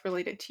one that's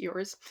related to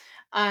yours,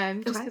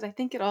 just Okay. because I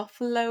think it'll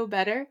flow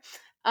better.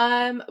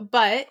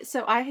 But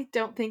so I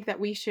don't think that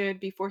we should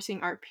be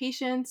forcing our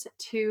patients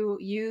to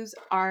use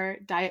our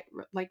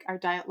like our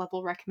diet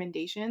level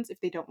recommendations if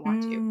they don't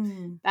want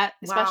to. That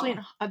especially in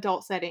Wow.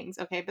 adult settings,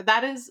 okay? But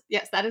that is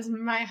yes, that is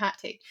my hot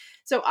take.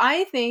 So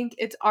I think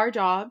it's our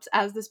jobs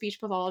as the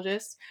speech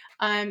pathologist,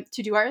 to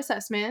do our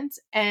assessments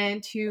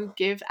and to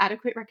give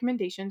adequate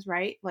recommendations,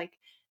 right? Like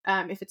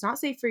if it's not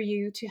safe for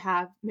you to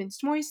have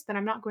minced moist, then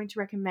I'm not going to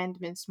recommend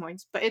minced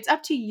moist. But it's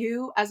up to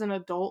you as an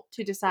adult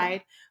to Yeah.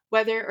 decide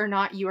whether or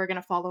not you are going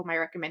to follow my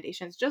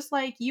recommendations. Just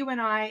like you and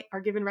I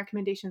are given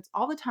recommendations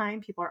all the time,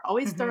 people are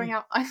always throwing Hmm.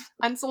 out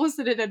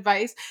unsolicited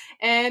advice,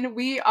 and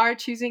we are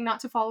choosing not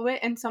to follow it.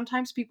 And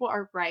sometimes people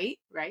are right,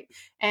 right?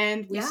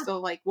 And we Yeah. still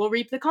like will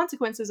reap the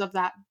consequences of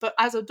that. But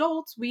as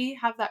adults, we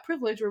have that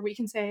privilege where we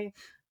can say,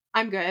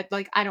 I'm good.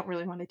 Like, I don't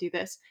really want to do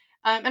this.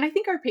 And I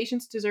think our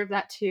patients deserve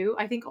that too.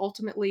 I think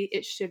ultimately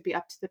it should be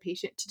up to the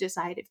patient to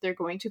decide if they're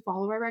going to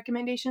follow our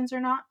recommendations or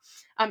not.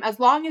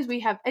 As long as we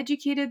have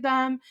educated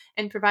them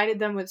and provided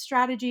them with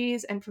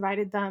strategies and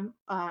provided them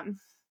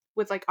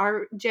with like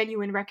our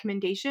genuine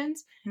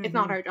recommendations, it's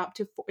not Hmm. our job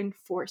to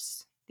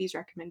enforce these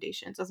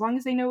recommendations. As long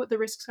as they know what the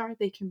risks are,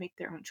 they can make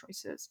their own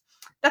choices.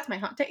 That's my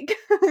hot take.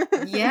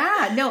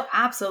 Yeah. No,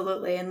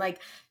 absolutely. And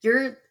like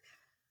you're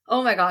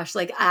oh my gosh,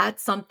 like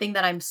that's something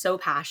that I'm so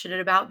passionate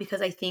about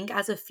because I think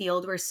as a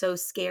field, we're so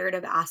scared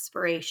of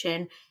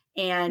aspiration.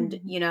 And,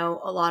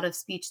 Mhm. a lot of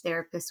speech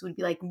therapists would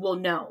be like, well,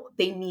 no,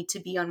 they need to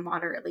be on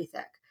moderately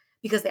thick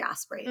because they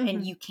aspirate. And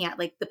Mhm. you can't,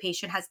 like, the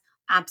patient has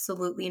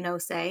absolutely no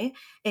say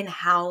in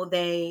how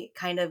they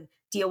kind of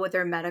deal with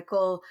their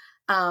medical,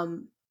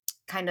 um,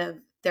 kind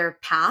of their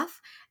path.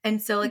 And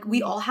so, like,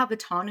 we Mhm. all have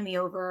autonomy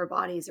over our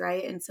bodies,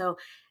 right? And so,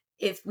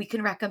 if we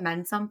can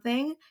recommend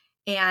something,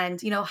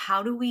 and,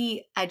 how do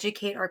we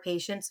educate our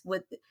patients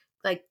with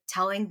like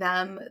telling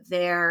them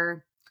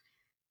their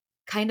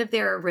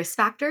risk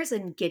factors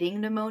and getting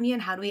pneumonia,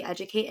 and how do we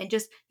educate and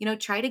just,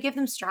 try to give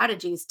them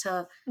strategies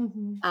to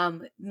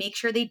Mhm. make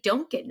sure they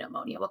don't get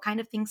pneumonia? What kind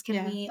of things can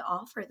Yeah. we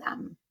offer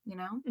them?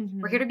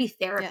 We're here Mhm. to be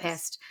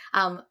Yes.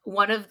 therapists.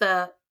 One of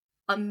the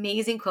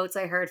amazing quotes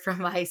I heard from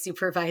my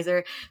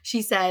supervisor,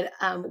 she said,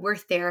 we're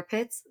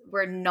therapists,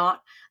 we're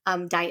not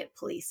diet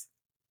police.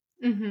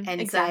 Mhm.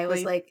 And so I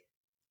was Exactly. like,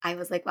 I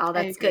was like, wow, I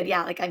that's good. agree.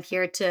 Yeah, like I'm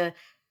here to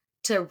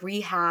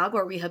rehab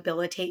or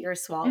rehabilitate your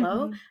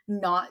swallow, Hmm.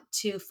 not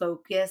to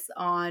focus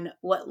on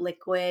what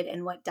liquid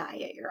and what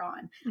diet you're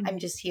on. I'm Hmm.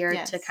 just here to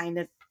Yes. kind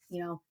of,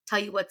 tell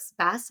you what's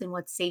best and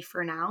what's safe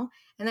for now,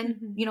 and then,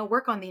 Hmm.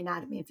 work on the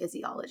anatomy and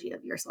physiology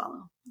of your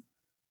swallow.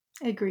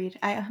 Agreed.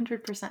 I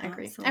 100%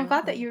 agree. I'm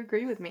glad that Absolutely. you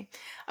agree with me.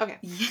 Okay.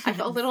 I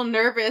felt a Yes. little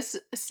nervous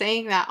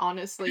saying that,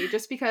 honestly,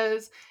 just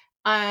because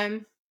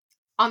I'm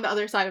on the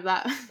other side of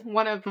that.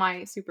 One of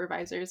my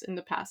supervisors in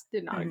the past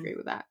did not Mhm. agree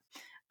with that.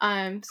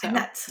 And So,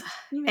 that's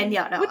and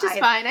yeah, no, which is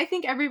fine. I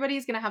think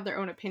everybody's going to have their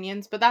own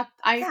opinions, but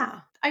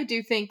yeah, I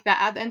do think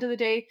that at the end of the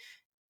day,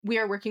 we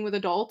are working with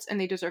adults and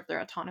they deserve their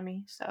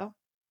autonomy. So,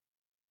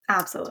 that's my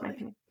absolutely.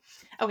 opinion.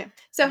 Okay.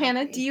 So, I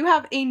Hannah, do agree. you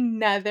have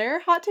another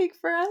hot take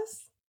for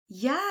us?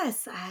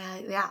 Yes,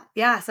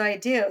 yeah, so I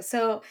do.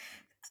 So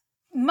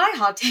my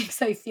hot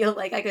takes, I feel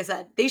like I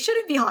said, they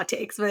shouldn't be hot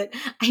takes, but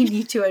I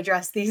need to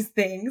address these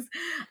things.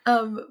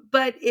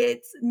 But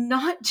it's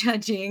not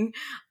judging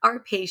our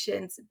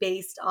patients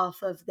based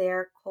off of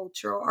their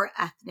cultural or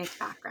ethnic Oh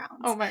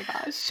backgrounds. my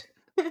gosh.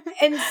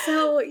 And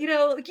so, like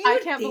you I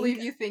would can't think.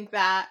 believe you think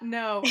that.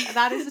 No,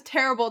 that is a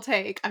terrible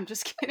take. I'm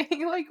just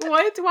kidding. Like,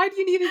 what? Why do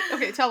you need it?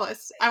 Okay, tell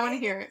us. I want to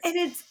hear it.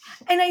 And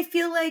and I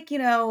feel like,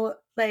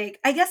 like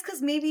I guess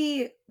because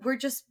maybe we're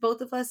just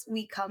both of us,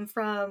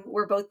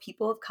 we're both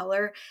people of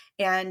color,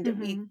 and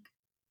we Mhm.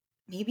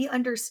 maybe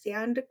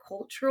understand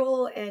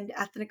cultural and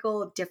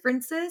ethnical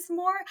differences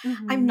more.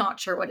 I'm Mhm. not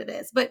sure what it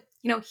is, but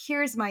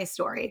here's my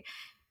story.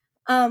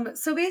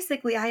 So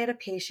basically I had a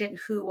patient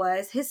who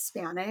was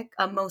Hispanic.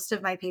 Most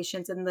of my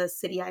patients in the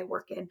city I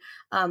work in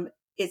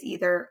is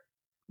either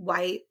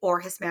white or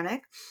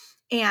Hispanic.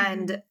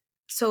 And Mhm.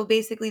 so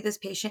basically this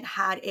patient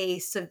had a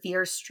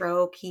severe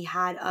stroke. He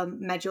had a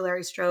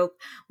medullary stroke,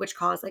 which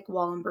caused like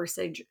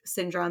Wallenberg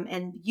syndrome.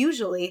 And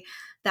usually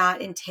that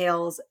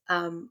entails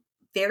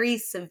very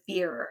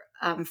severe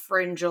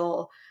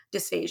pharyngeal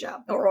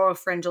dysphagia or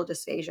oropharyngeal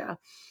dysphagia.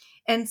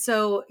 And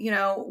so,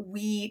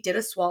 we did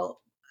a swallow.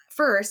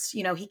 First,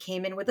 he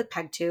came in with a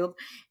peg tube,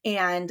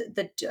 and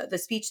the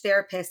speech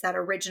therapist that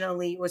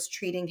originally was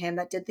treating him,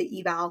 that did the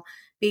eval,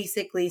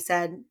 basically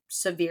said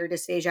severe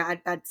dysphagia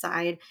at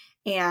bedside,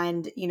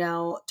 and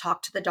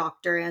talked to the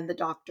doctor, and the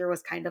doctor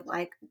was kind of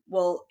like,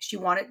 well,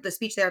 the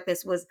speech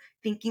therapist was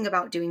thinking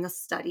about doing a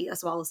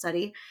swallow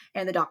study,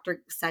 and the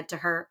doctor said to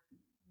her,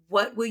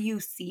 "What will you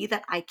see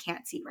that I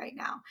can't see right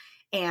now?"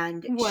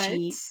 And What?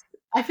 she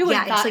I feel yeah,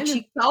 like and that like in she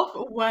itself.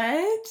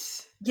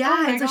 What? Oh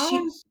yeah, my and so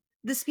gosh.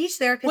 the speech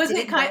therapist Was it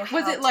didn't know kind?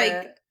 Was how it to.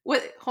 like?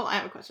 What? Hold on, I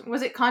have a question.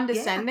 Was it Yeah.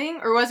 condescending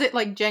or was it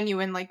like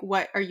genuine? Like,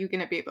 what are you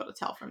gonna be able to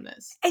tell from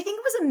this? I think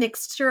it was a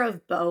mixture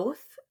of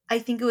both. I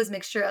think it was a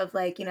mixture of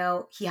like,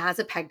 he has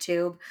a peg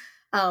tube.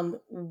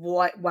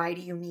 Why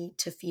do you need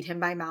to feed him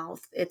by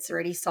mouth? It's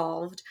already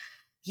solved.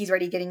 He's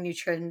already getting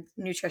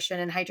nutrition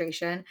and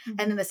hydration.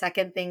 And then Mhm. the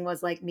second thing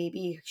was like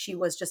maybe she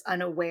was just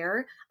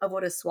unaware of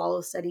what a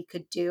swallow study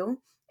could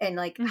do. And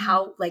like Mhm.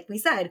 how, like we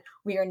said,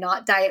 we are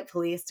not diet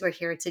police. We're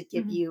here to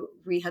give Mhm. you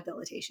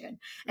rehabilitation.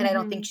 And I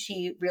don't think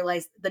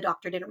Mhm. the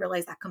doctor didn't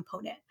realize that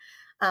component.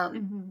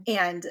 Mhm.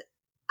 And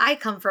I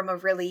come from a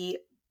really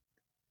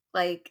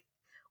like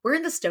we're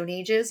in the stone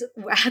ages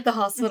at the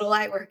hospital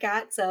I work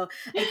at. So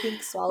I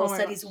think swallow Oh my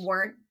studies gosh.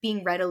 weren't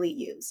being readily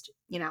used,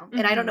 and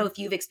I don't know Mhm. if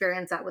you've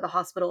experienced that with a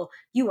hospital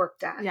you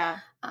worked at. Yeah.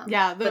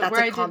 Yeah, But the that's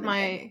where a I did common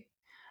thing. my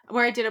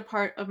where I did a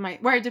part of my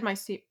where I did my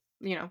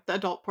the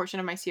adult portion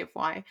of my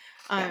CFY,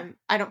 Yeah.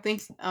 I don't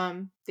think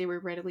they were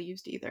readily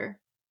used either.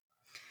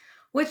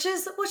 Which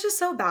is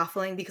so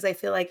baffling because I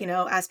feel like,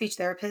 as speech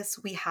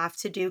therapists, we have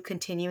to do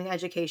continuing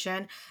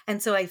education.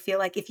 And so I feel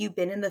like if you've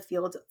been in the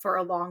field for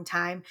a long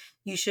time,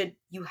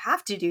 you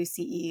have to do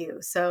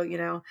CEU. So,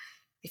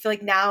 I feel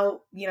like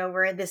now,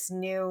 we're in this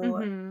new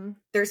Mhm.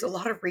 there's a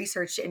lot of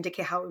research to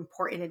indicate how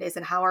important it is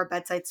and how our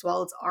bedside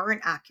swallows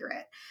aren't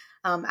accurate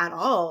at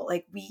all.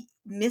 Like we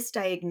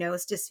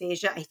misdiagnose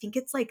dysphagia. I think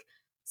it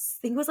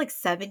was like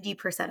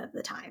 70% of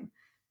the time,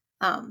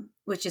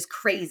 which is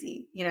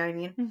crazy. You know what I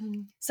mean?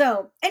 Mhm.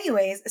 So,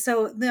 anyways,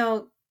 so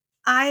no,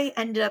 I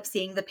ended up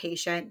seeing the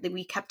patient. That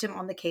We kept him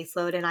on the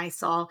caseload, and I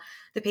saw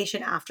the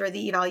patient after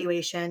the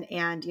evaluation.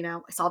 And I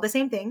saw the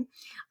same thing.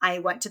 I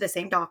went to the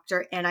same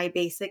doctor, and I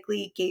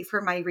basically gave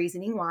her my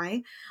reasoning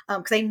why,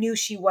 because I knew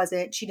she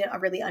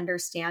didn't really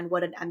understand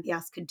what an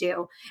MBS could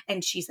do,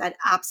 and she said,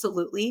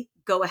 "Absolutely,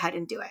 go ahead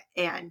and do it."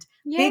 And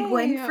big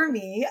win Yay! for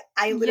me.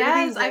 I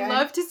literally Yes, I ran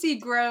love to see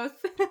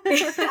growth.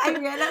 I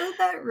ran out of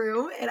that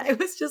room and I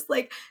was just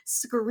like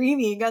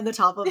screaming on the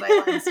top of my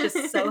lungs,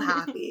 just so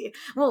happy.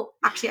 Well,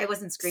 actually, I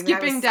wasn't screaming. I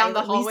was Skipping down the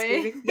silently hallway.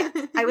 screaming. Yes,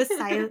 I was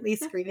silently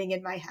screaming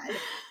in my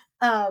head.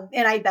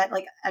 And I bet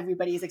like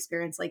everybody's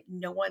experience, like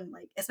no one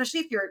like,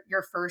 especially if you're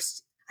your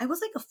first, I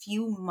was like a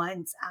few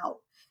months out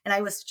and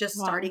I was just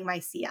Wow. starting my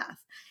CF.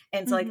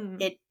 And so like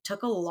Mhm. it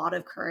took a lot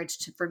of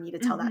courage for me to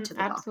tell that Mhm. to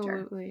the doctor.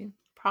 Absolutely.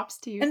 Props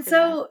to you And for that.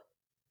 so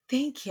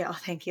Thank you.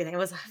 Thank you. It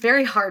was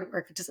very hard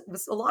work. It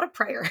was a lot of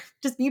prayer.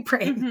 Just me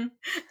praying Hmm.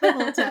 the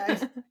whole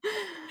time.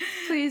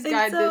 Please And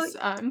guide so this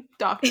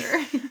doctor.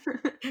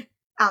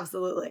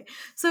 absolutely.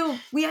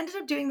 So we ended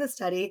up doing the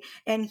study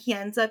and he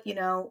ends up,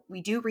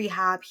 we do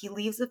rehab. He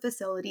leaves the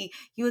facility.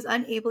 He was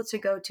unable to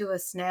go to a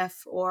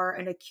SNF or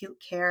an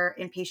acute care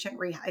inpatient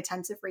rehab,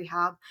 intensive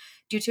rehab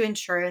due to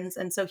insurance.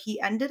 And so he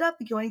ended up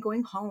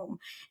going home.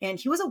 And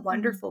he was a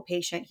Mhm. wonderful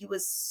patient. He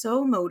was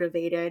so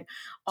motivated,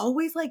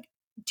 always like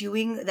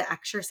doing the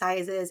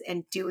exercises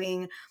and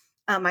doing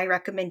my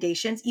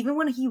recommendations, even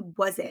when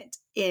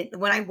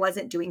I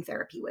wasn't doing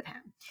therapy with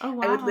him. Oh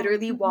I would wow.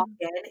 literally walk Mhm.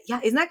 in. Yeah,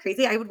 isn't that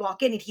crazy? I would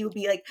walk in and he would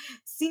be like,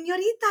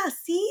 "Señorita,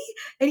 see?"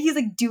 And he's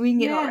like doing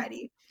it Yeah.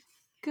 already.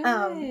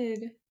 Um,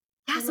 Good.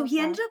 yeah, I so love he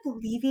ended that. up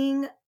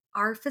leaving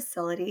our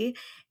facility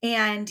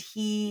and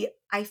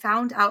I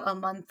found out a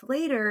month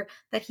later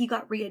that he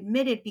got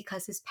readmitted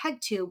because his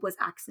peg tube was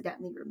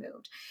accidentally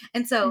removed.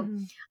 And so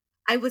Mhm.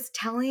 I was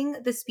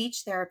telling the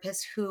speech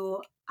therapist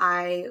who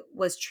I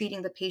was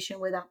treating the patient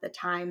with at the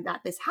time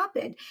that this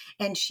happened.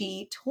 And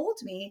she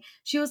told me,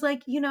 she was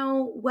like,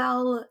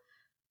 well,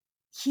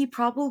 he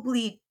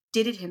probably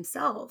did it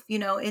himself.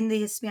 In the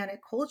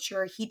Hispanic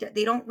culture,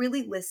 they don't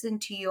really listen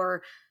to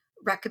your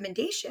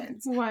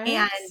recommendations.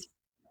 And What?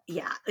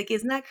 yeah, like,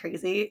 isn't that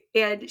crazy?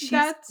 And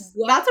she's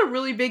That's a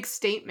really big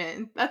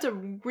statement. That's a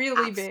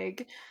really abs-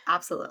 big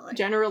absolutely.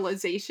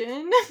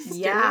 generalization,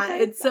 Yeah,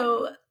 stereotype. and I don't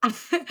so know.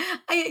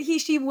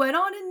 she went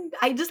on, and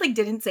I just like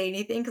didn't say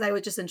anything because I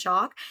was just in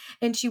shock.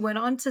 And she went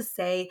on to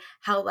say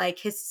how like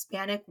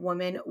Hispanic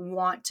women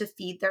want to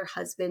feed their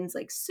husbands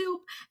like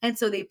soup, and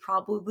so they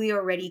probably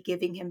already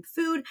giving him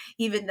food,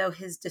 even though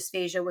his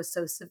dysphagia was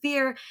so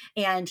severe,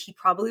 and he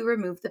probably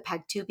removed the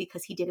peg tube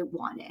because he didn't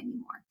want it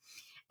anymore,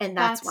 and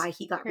that's That's why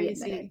he got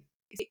readmitted.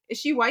 crazy. Is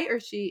she white or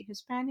is she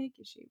Hispanic?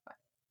 Is she what?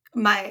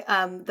 My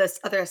this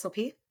other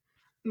SLP,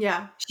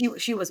 Yeah.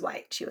 she was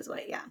white. She was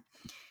white, yeah.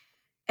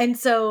 And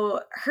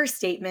so her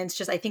statements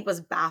just I think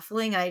was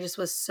baffling. I just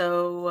was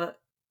so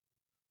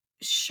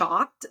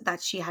shocked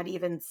that she had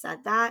even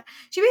said that.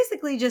 She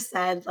basically just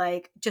said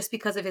like just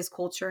because of his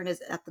culture and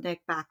his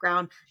ethnic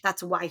background,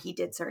 that's why he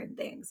did certain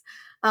things.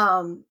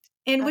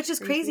 And That's which is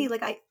crazy. crazy.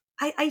 Like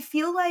I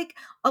feel like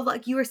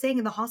like you were saying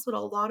in the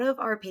hospital, a lot of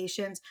our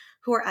patients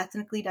who are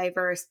ethnically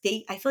diverse,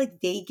 I feel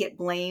like they get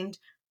blamed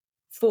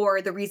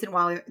for the reason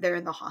why they're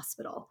in the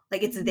hospital.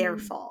 Like it's their Mhm.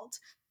 fault.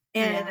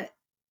 Yeah.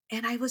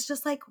 And I was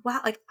just like,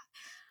 wow, like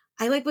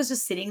I like was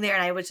just sitting there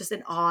and I was just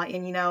in awe.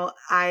 And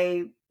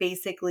I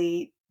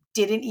basically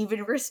didn't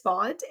even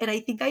respond. And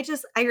I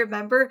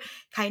remember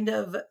kind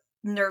of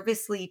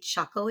nervously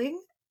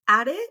chuckling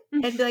at it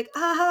and be like,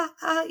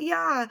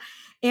 yeah.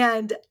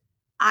 And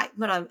I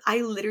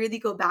literally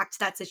go back to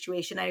that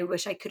situation. I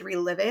wish I could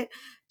relive it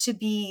to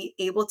be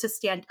able to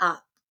stand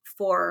up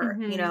for,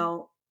 Mhm.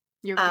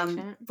 Your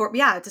patient.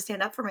 to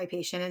stand up for my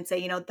patient and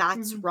say,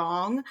 that's Mhm.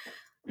 wrong.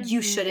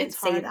 You Mhm. shouldn't It's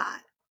say hard.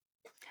 that.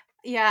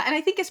 Yeah, and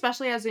I think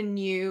especially as a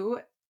new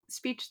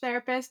speech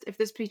therapist, if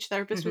the speech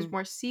therapist was Hmm.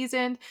 more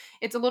seasoned,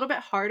 it's a little bit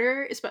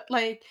harder.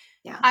 Like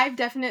Yeah. I've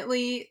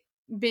definitely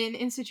been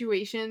in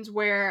situations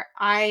where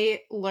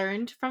I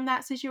learned from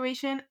that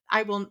situation.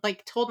 I will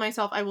like told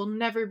myself I will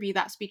never be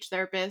that speech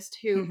therapist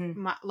who Hmm.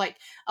 like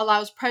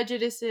allows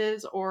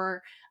prejudices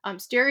or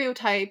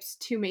stereotypes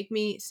to make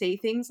me say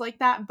things like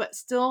that, but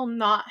still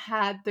not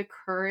had the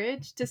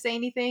courage to say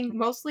anything.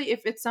 Mostly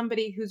if it's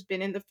somebody who's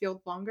been in the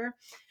field longer,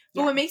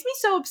 but what Yeah. makes me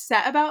so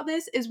upset about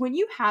this is when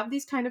you have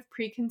these kind of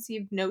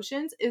preconceived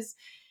notions is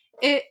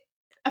it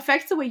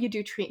affects the way you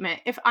do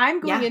treatment. If I'm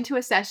going Yeah. into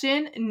a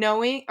session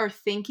knowing or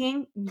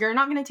thinking you're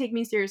not going to take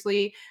me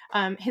seriously,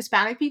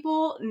 Hispanic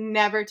people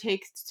never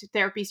take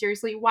therapy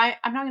seriously. Why?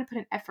 I'm not going to put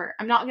an effort.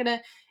 I'm not going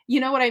to, you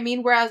know what I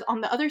mean? Whereas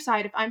on the other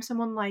side, if I'm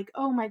someone like,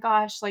 oh my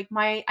gosh, like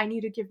I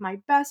need to give my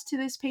best to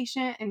this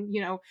patient, and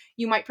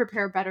you might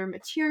prepare better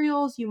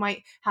materials, you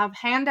might have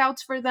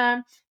handouts for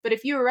them. But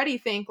if you already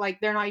think like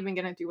they're not even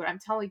going to do what I'm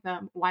telling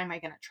them, why am I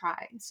going to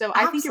try? So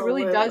I think it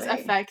really does Absolutely.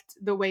 affect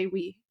the way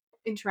we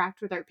interact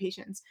with our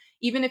patients.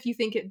 Even if you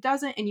think it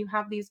doesn't and you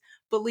have these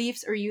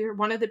beliefs or you're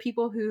one of the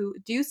people who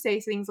do say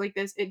things like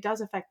this, it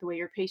does affect the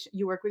way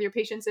you work with your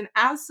patients. And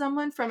as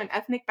someone from an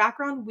ethnic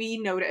background, we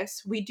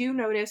do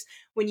notice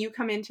when you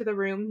come into the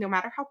room, no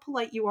matter how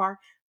polite you are,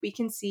 we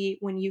can see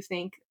when you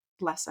think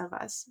less of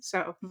us.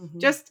 So Mhm,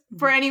 just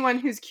for mhm. anyone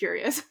who's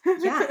curious.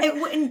 Yeah,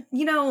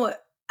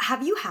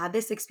 have you had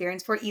this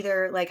experience for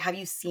either like, have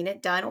you seen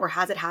it done or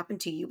has it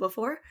happened to you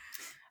before?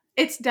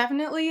 It's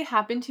definitely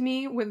happened to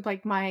me with,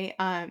 like, my,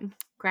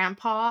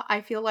 grandpa.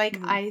 I feel like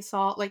Mhm, I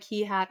saw like,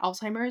 he had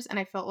Alzheimer's, and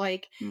I felt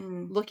like,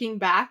 mm, looking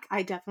back,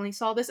 I definitely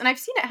saw this, and I've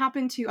seen it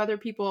happen to other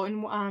people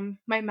in,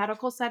 my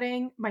medical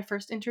setting, my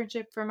first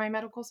internship for my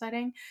medical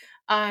setting.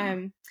 yeah.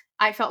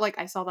 I felt like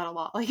I saw that a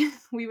lot. Like,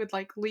 we would,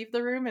 like, leave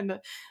the room, and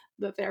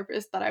the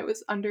therapist that I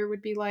was under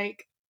would be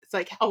like it's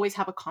like, always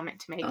have a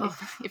comment to make Oh,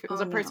 if it was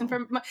oh a person no.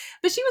 from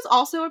but she was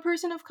also a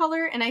person of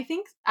color, and I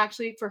think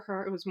actually for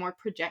her, it was more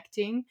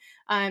projecting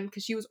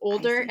because she was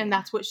I older, and see.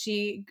 that's what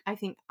she I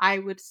think I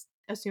would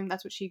assume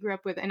that's what she grew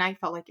up with, and I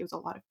felt like it was a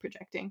lot of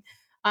projecting.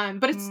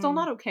 But it's still Mm,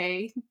 not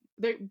okay.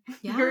 There,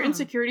 your yeah.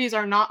 insecurities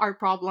are not our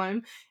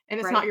problem, and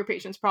it's not Right. your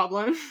patient's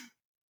problem.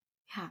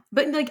 Yeah.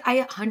 But like I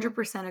Yeah.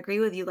 100% agree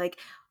with you. Like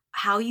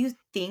how you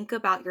think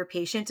about your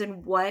patient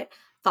and what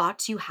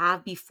thoughts you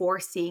have before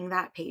seeing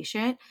that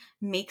patient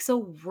makes a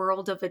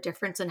world of a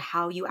difference in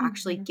how you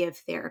actually Mhm. give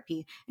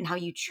therapy and how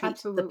you treat the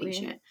Absolutely.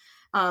 patient.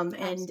 And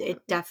it Absolutely.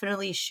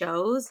 definitely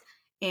shows.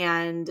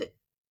 And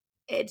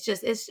I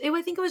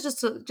think it was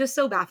just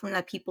so baffling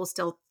that people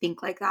still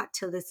think like that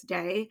to this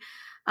day.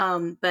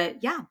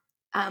 But yeah,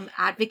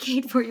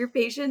 advocate for your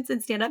patients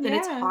and stand up. And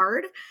it's Yeah.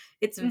 hard.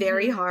 It's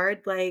very Mhm.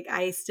 hard. Like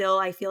I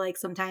feel like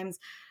sometimes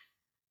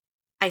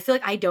I feel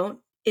like I don't.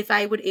 If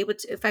I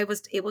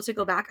was able to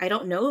go back, I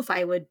don't know if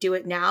I would do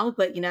it now.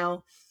 But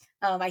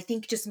I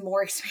think just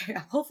more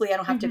experience. Hopefully, I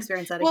don't have to Mhm.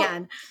 experience that Well,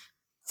 again.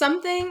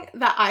 something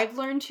that I've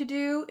learned to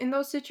do in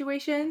those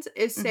situations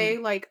is Hmm. say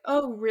like,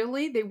 "Oh,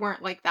 really? They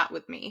weren't like that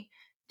with me."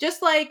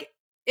 Just like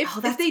Oh,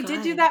 if that's they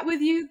did do good. that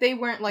with you, they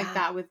weren't like Yeah,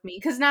 that with me.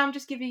 Cuz now I'm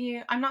just giving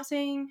you I'm not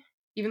saying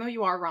even though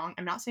you are wrong,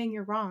 I'm not saying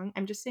you're wrong.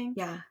 I'm just saying,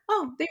 yeah.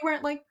 "Oh, they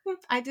weren't like,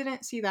 I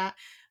didn't see that."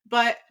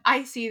 But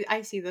I see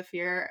the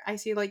fear. I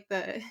see like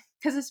the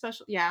cuz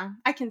especially yeah,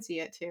 I can see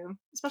it too.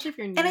 Especially if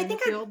you're And new I in the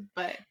think field,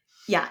 but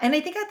Yeah, and I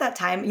think at that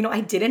time,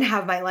 I didn't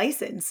have my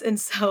license, and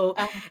so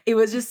uh, it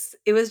was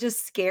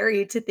just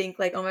scary to think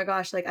like, "Oh my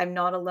gosh, like I'm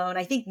not alone."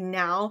 I think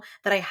now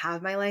that I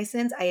have my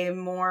license, I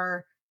am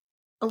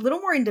a little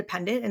more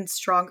independent and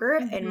stronger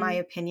in my mhm.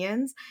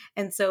 opinions,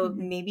 and so Mhm.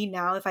 maybe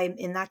now if I'm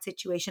in that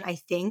situation, I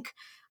think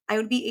I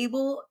would be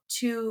able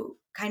to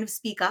kind of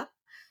speak up,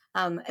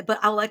 but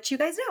I'll let you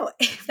guys know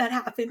if that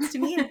happens to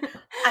me, and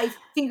I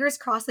fingers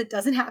crossed it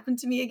doesn't happen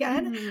to me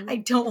again. I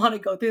Mhm. don't wanna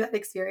go through that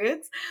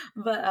experience,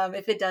 but,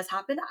 if it does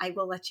happen, I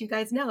will let you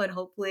guys know, and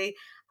hopefully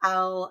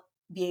I'll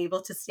be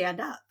able to stand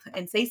up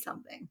and say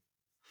something.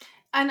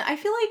 And I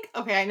feel like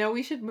okay, I know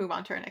we should move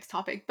on to our next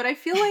topic, but I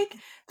feel like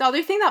the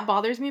other thing that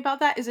bothers me about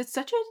that is it's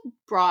such a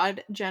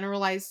broad,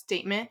 generalized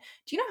statement.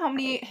 Do you know how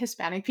many Right.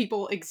 Hispanic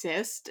people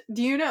exist?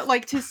 Do you know,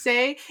 like, to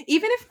say,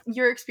 even if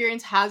your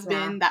experience has Yeah.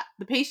 been that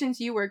the patients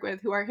you work with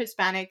who are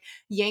Hispanic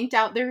yanked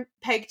out their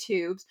peg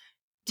tubes,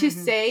 to Mhm.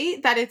 say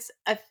that it's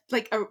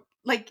like,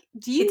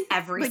 do It's you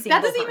every like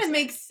that single doesn't even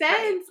make person. Right.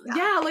 sense. Yeah.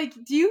 Yeah, like,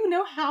 do you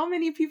know how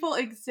many people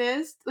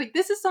exist? Like,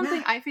 this is Yeah.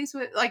 something I face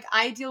with, like,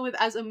 I deal with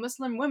as a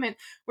Muslim woman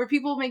where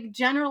people make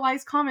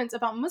generalized comments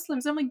about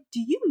Muslims. I'm like,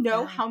 do you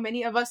know Yeah. how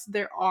many of us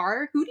there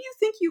are? Who do you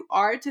think you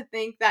are to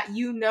think that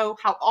you know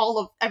how all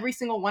of every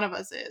single one of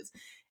us is?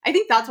 I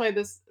think that's Yeah. why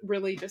this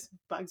really just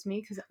bugs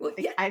me because Well,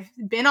 like yeah. I've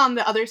been on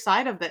the other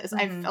side of this.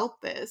 I've Mhm.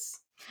 felt this.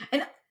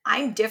 And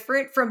I'm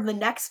different from the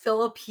next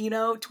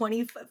Filipino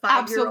 25-year-old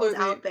Absolutely.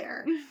 out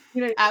there. I'm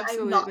not the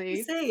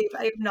Absolutely. same.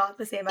 I am not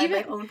the same. I'm my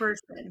Even own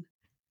person.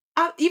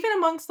 even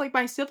amongst like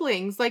my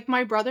siblings, like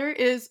my brother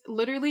is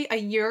literally a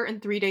year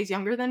and 3 days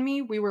younger than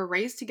me. We were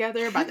raised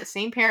together by the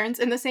same parents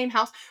in the same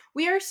house.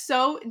 We are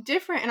so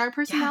different and our Yeah.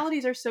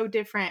 personalities are so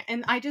different.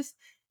 And I just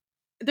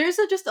there's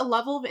just a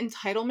level of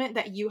entitlement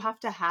that you have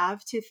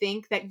to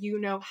think that you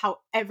know how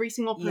every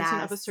single person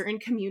of a Yes. certain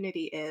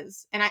community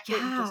is. And it just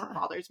Yeah.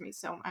 bothers me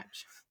so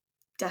much.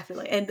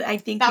 Definitely. And I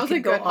think That you was a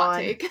could go good hot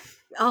on. take.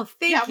 Oh,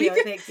 Yeah, thank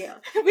you. Thank you.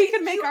 we And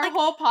could make you our like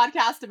whole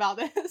podcast about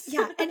this.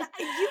 yeah, and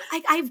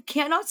I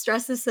cannot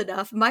stress this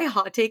enough. My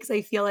hot takes,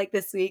 I feel like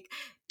this week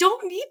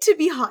don't need to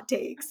be hot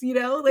takes,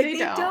 Like They they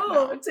don't,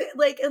 no. don't.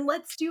 Like, and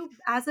let's do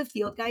as a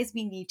field, guys,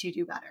 we need to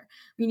do better.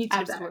 We need to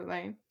do better.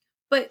 Absolutely.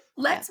 But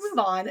let's Yes.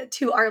 move on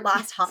to our last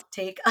Yes. hot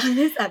take on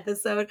this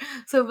episode.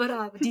 So,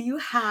 but do you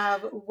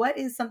have what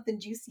is something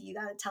juicy you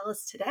gotta tell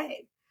us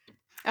today?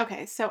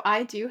 Okay, so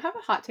I do have a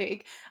hot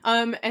take.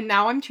 And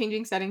now I'm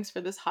changing settings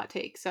for this hot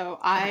take. So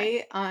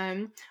Okay.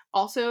 I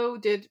also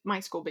did my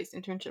school-based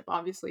internship,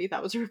 obviously.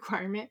 That was a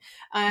requirement.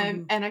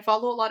 Hmm. And I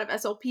follow a lot of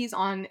SLPs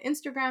on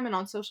Instagram and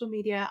on social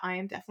media. I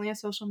am definitely a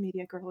social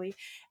media girly.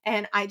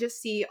 And I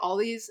just see all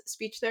these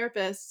speech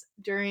therapists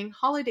during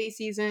holiday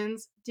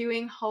seasons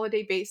doing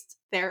holiday-based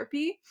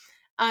therapy.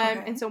 And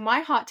Okay. so my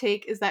hot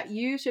take is that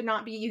you should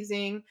not be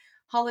using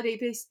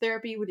holiday-based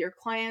therapy with your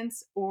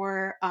clients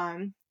or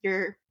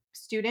your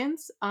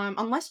students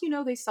unless you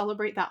know they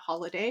celebrate that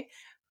holiday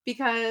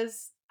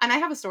because and I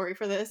have a story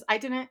for this. I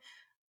didn't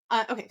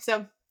okay,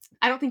 so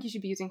I don't think you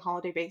should be using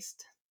holiday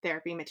based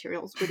therapy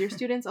materials with your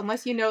students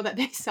unless you know that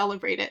they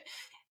celebrate it.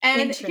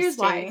 And here's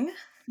why. Interesting.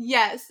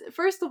 Yes,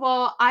 first of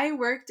all, I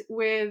worked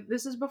with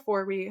this is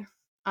before we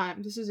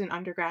this is in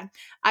undergrad.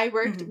 I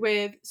worked Hmm.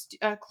 with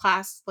a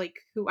class like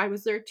who I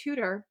was their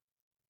tutor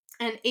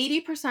and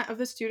 80% of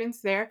the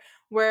students there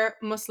were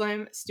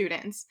Muslim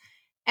students.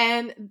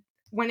 And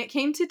when it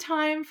came to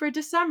time for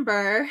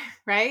December,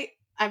 right?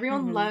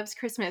 Everyone Mhm. loves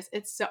Christmas.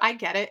 It's so I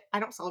get it. I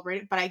don't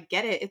celebrate it, but I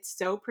get it. It's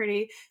so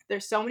pretty.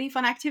 There's so many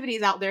fun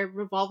activities out there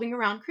revolving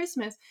around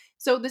Christmas.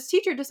 So this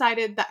teacher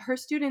decided that her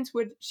students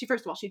would she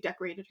first of all, she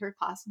decorated her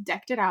class,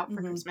 decked it out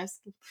for Mhm.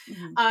 Christmas.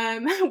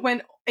 Mhm.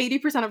 When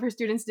 80% of her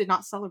students did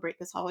not celebrate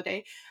this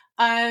holiday.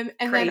 And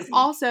then Crazy.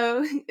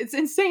 also it's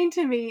insane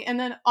to me. And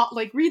then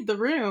like read the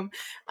room.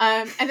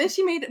 And then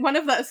she made one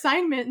of the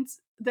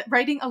assignments that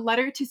writing a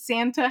letter to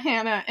Santa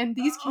Hannah, and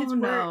these Oh, kids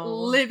were no.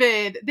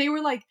 livid. They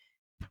were like,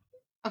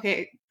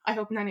 okay, I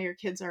hope none of your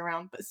kids are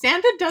around, but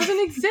Santa doesn't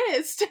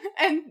exist.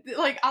 And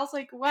like, I was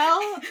like,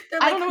 well, They're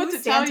I like, don't know what "Who's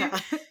to tell you.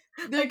 Santa?"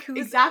 Like, Like,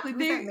 exactly.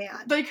 who's that They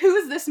man? like, who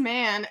is this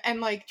man? And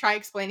like, try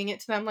explaining it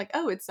to them, like,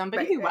 oh, it's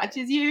somebody Right, who right,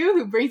 watches you,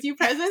 who brings you right.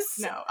 presents.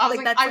 No, I was Like,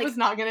 like, that's I was like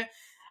not gonna.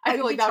 I I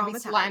feel would like be that would be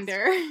traumatized.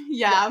 slander.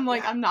 Yeah, Yeah, I'm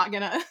like, yeah. I'm not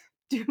gonna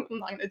I'm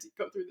not gonna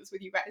go through this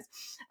with you guys.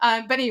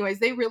 But anyways,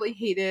 they really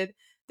hated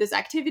this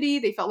activity.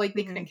 They felt like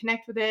they couldn't Mhm.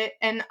 connect with it.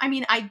 And I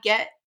mean, I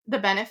get the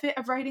benefit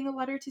of writing a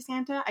letter to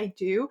Santa. I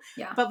do,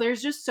 Yeah. but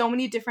there's just so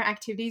many different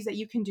activities that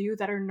you can do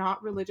that are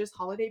not religious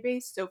holiday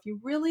based. So if you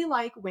really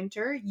like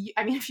winter,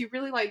 I mean, if you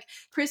really like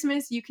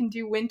Christmas, you can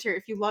do winter.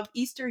 If you love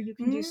Easter, you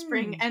can do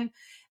spring. Mm. And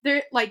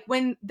they're like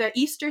when the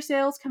Easter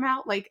sales come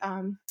out, like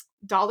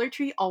Dollar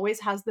Tree always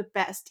has the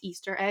best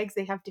Easter eggs.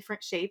 They have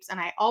different shapes,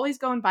 and I always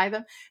go and buy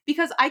them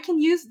because I can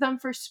use them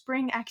for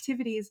spring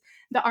activities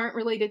that aren't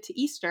related to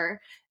Easter.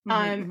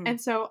 Mhm, mhm.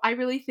 And so I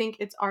really think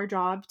it's our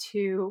job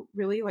to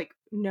really like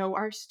know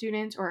our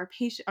students or our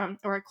patient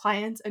or our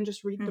clients and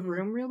just read the Mhm.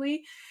 room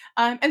really.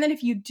 And then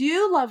if you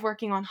do love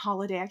working on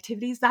holiday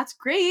activities, that's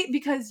great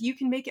because you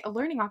can make it a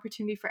learning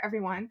opportunity for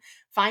everyone.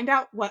 Find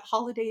out what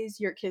holidays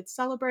your kids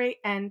celebrate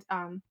and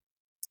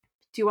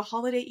do a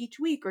holiday each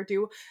week or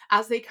do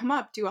as they come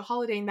up do a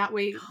holiday, and that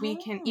way we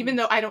can, even Oh,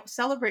 though I don't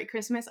celebrate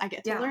Christmas, I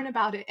get to yeah. learn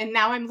about it, and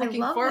now I'm I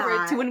looking love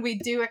forward to that. when we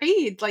do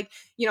Eid, like,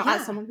 as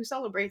Yeah. someone who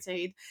celebrates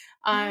Eid.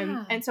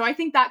 Yeah. And so I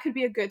think that could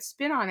be a good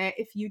spin on it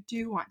if you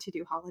do want to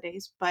do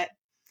holidays. But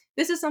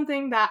this is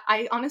something that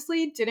I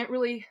honestly didn't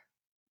really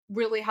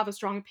have a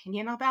strong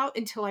opinion about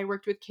until I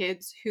worked with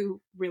kids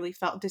who really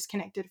felt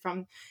disconnected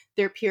from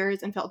their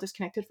peers and felt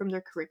disconnected from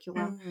their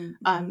curriculum, Mhm,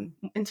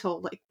 mhm.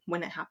 until like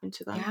when it happened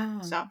to them. Yeah.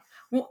 So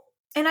Well,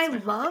 and that's my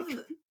hot take.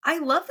 I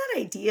love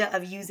that idea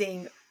of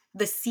using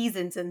the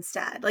seasons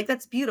instead. Like,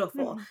 that's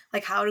beautiful. Mhm,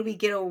 Like, how do we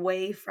get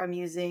away from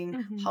using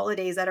mhm,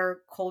 holidays that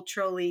are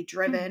culturally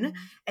driven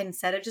mhm,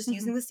 instead of just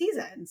using mhm. the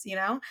seasons, you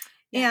know?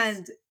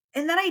 Yes.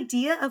 And that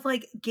idea of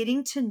like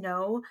getting to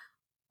know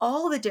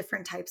all the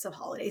different types of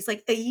holidays.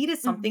 Like, Eid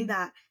is something Mhm,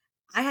 that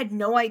I had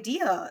no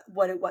idea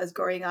what it was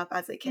growing up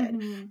as a kid.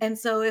 mhm, And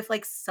so if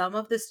like some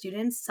of the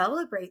students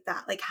celebrate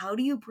that, like how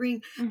do you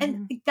bring and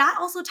mhm, that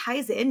also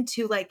ties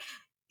into like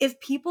if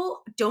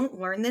people don't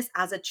learn this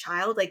as a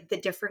child, like the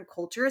different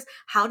cultures,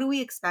 how do we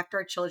expect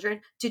our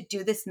children to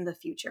do this in the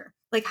future?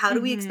 Like, how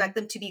do we mhm, expect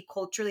them to be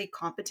culturally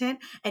competent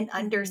and mhm.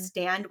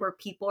 understand where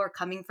people are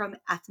coming from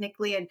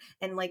ethnically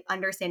and like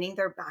understanding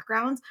their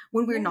backgrounds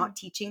when we're Yeah. not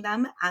teaching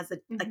them as a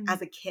like Mhm.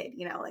 as a kid,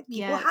 you know? Like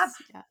people have Yes,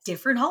 yes.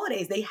 different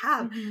holidays.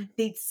 Mhm,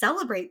 They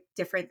celebrate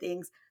different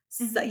things.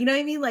 So, mhm. you know what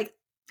I mean? Like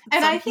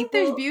And some I think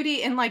there's people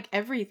beauty in, like,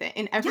 everything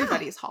in yeah,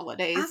 everybody's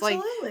holidays, like,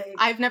 absolutely.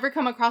 I've never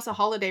come across a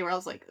holiday where I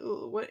was like,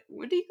 "Ooh,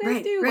 what do you guys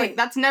Right, do?" Like, right.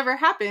 that's never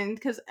happened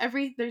because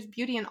there's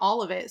beauty in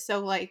all of it, so,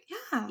 like,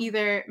 Yeah,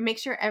 either make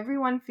sure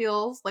everyone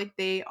feels like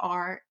they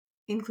are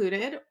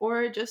included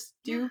or just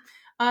yeah.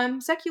 do,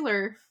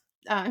 secular,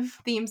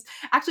 themes.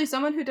 Actually,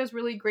 someone who does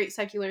really great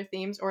secular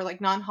themes or,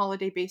 like,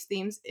 non-holiday based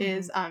themes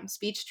Mhm, is,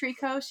 Speech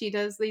Trico. She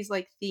does these,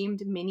 like,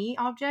 themed mini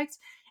objects,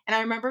 and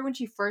I remember when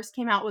she first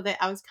came out with it,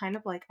 I was kind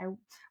of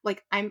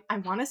I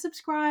want to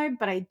subscribe,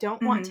 but I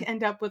don't want mhm. to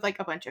end up with like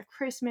a bunch of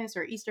Christmas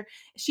or Easter.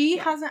 She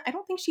Yeah. hasn't I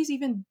don't think she's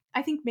even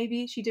I think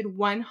maybe she did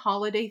one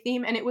holiday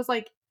theme and it was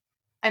like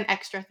an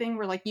extra thing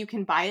where like you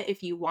can buy it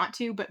if you want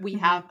to, but we Mhm.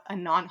 have a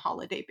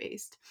non-holiday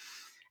based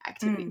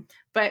activity. Mm.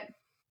 But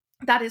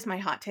that is my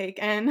hot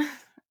take and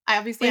I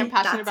obviously am And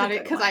passionate that's a about it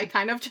good cuz I one.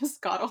 kind of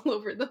just got all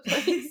over the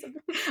place.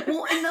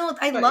 Well, and no,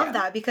 I But love yeah.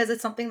 that because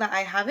it's something that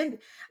I haven't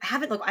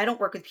look, I don't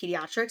work with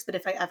pediatrics, but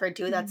if I ever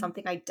do, that's Mhm.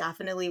 something I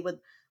definitely would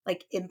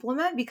like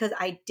implement because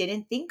I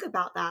didn't think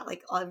about that.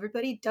 Like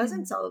everybody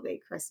doesn't Mhm.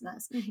 celebrate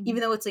Christmas,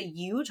 even Mhm. though it's a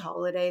huge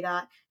holiday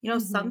that, you know,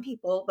 some Mhm.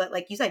 people, but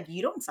like you said,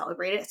 you don't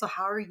celebrate it. So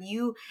how are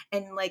you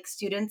and like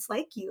students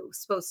like you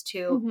supposed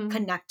to Mhm.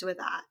 connect with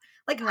that?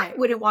 Like I Right.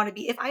 wouldn't want to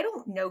be if I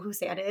don't know who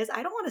Santa is,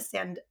 I don't want to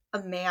send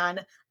a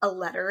man a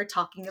letter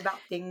talking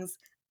about things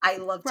I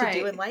love to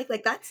do and Right.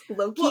 like that's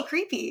low key Well,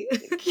 creepy.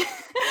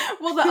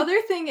 well, the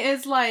other thing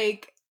is,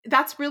 like,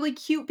 that's really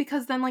cute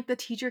because then, like, the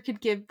teacher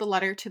could give the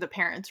letter to the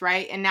parents,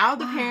 right? And now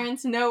the Yeah.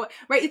 parents know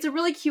right? It's a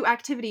really cute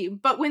activity,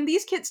 but when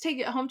these kids take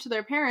it home to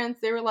their parents,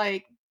 they were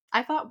like,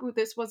 I thought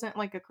this wasn't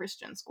like a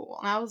Christian school.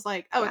 And I was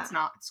like, oh, Yeah. it's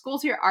not.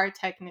 Schools here are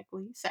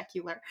technically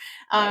secular.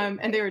 Right.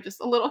 And they were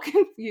just a little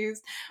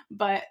confused.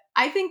 But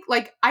I think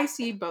like I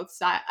see both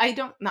sides. I'm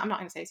not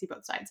going to say I see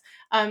both sides.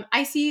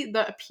 I see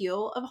the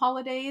appeal of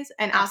holidays.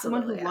 And as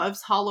someone who Absolutely. Yeah.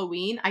 loves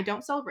Halloween, I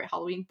don't celebrate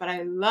Halloween, but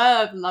I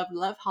love, love,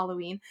 love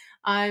Halloween.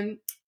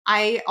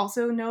 I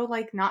also know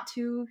like not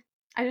to,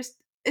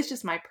 it's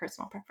just my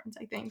personal preference,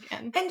 I think.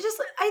 And And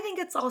just I think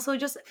it's also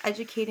just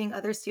educating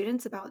other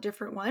students about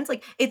different ones.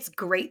 Like it's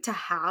great to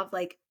have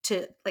like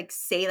to like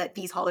say that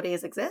these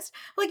holidays exist.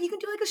 But, like you can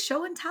do like a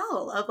show and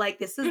tell of like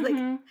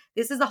hmm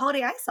this is the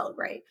holiday I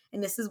celebrate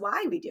and this is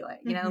why we do it.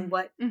 You know, hmm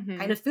what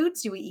kind hmm of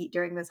foods do we eat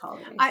during this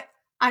holidays? I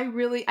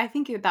I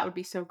think that would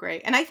be so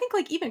great. And I think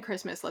like even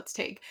Christmas, let's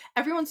take,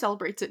 everyone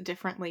celebrates it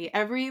differently. Yeah.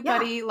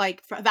 Everybody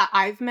like that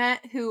I've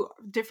met who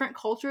different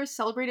cultures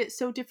celebrate it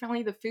so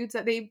differently. The foods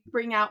that they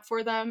bring out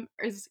for them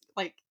is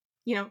like,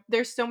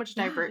 there's so much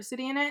Yeah.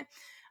 diversity in it.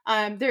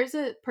 There's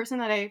a person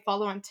that I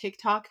follow on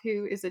TikTok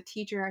who is a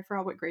teacher. I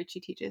forgot what grade she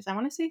teaches. I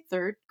want to say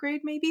third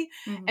grade, maybe.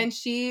 Mhm. And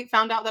she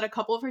found out that a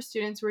couple of her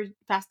students were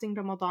fasting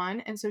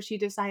Ramadan. And so she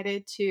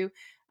decided to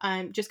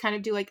just kind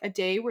of do like a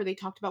day where they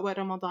talked about what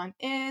Ramadan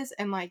is.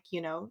 And like,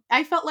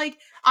 I felt like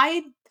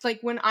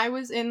when I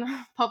was in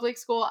public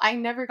school, I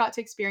never got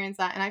to experience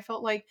that. And I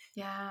felt like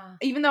Yeah.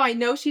 even though I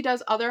know she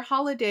does other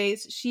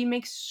holidays, she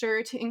makes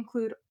sure to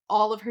include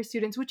all of her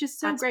students, which is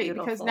so That's great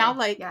because now beautiful.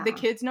 like the Yeah.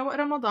 kids know what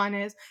Ramadan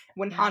is.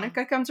 When Yeah.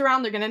 Hanukkah comes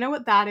around, they're gonna know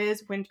what that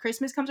is. When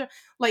Christmas comes around,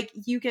 like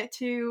you get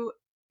to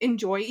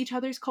enjoy each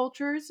other's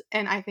cultures.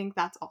 And I think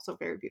that's also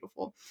very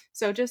beautiful.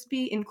 So just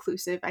be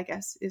inclusive, I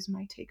guess, is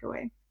my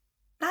takeaway.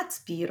 That's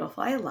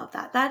beautiful. I love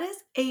that. That is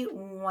a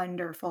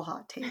wonderful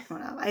hot take,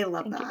 Mona. I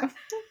love Thank you. that.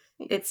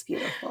 It's Thanks.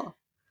 beautiful.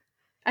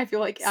 I feel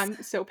like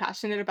I'm so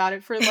passionate about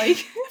it for like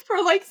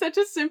for like such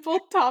a simple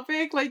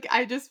topic. Like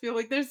I just feel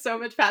like there's so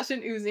much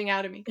passion oozing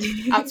out of me.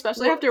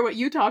 Especially Well, after what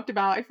you talked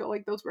about. I feel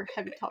like those were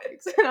heavy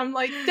topics. And I'm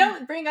like,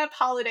 don't bring up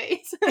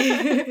holidays.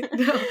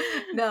 no,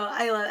 no,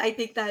 I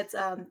think that's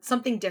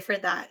something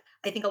different that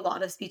I think a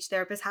lot of speech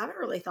therapists haven't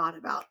really thought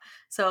about.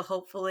 So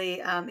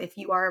hopefully, if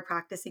you are a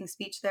practicing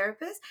speech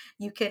therapist,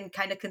 you can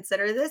kind of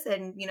consider this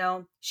and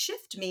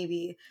shift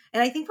maybe.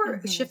 And I think for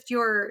hmm shift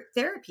your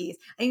therapies.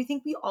 I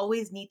think we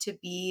always need to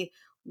be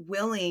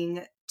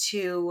willing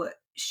to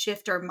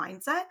shift our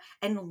mindset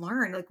and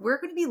learn. Like we're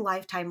going to be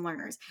lifetime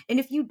learners. And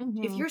if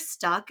hmm you're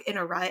stuck in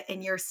a rut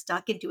and you're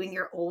stuck in doing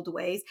your old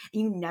ways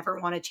and you never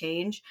want to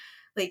change,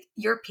 like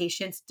your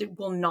patients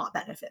will not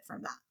benefit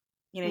from that.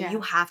 You Yeah,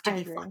 have to I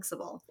be agree.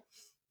 flexible.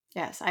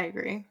 Yes, I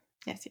agree.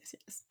 Yes, yes,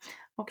 yes.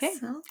 Okay.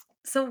 So,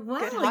 so Good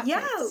wow, hot yeah.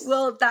 takes.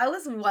 Well, that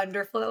was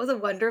wonderful. That was a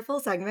wonderful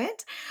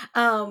segment.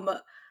 Um,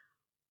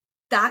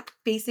 that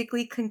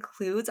basically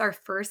concludes our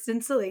first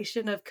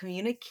installation of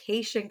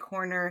Communication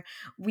Corner.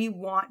 We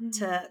want Mhm.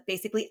 to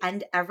basically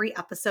end every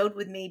episode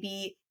with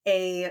maybe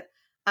a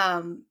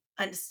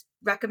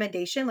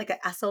recommendation, like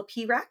a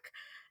SLP rec.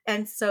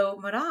 And so,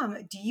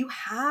 Madame, do you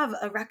have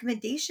a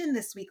recommendation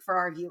this week for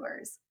our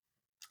viewers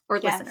or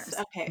Yes. listeners?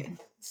 Okay.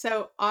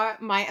 So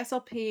my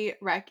SLP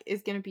rec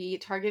is going to be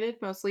targeted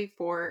mostly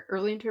for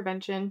early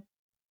intervention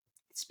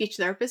speech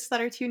therapists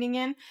that are tuning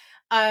in.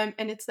 And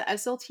it's the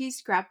SLT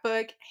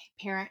scrapbook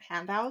parent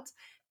handouts.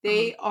 Uh-huh.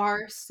 They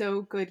are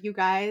so good, you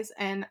guys.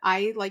 And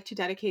I like to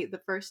dedicate the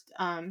first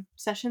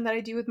session that I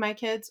do with my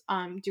kids,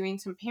 doing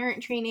some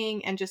parent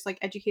training and just like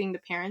educating the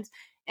parents.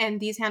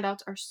 And these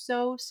handouts are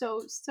so,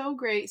 so, so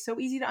great, so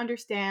easy to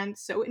understand,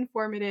 so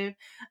informative.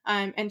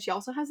 And she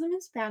also has them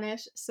in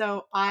Spanish.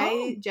 So I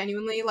Oh,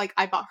 genuinely like,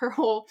 I bought her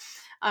whole,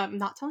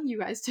 not telling you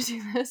guys to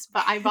do this,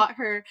 but I bought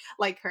her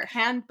like her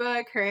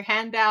handbook, her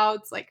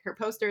handouts, like her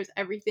posters,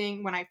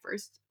 everything when I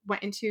first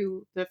went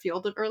into the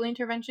field of early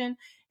intervention.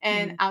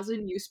 And mhm. as a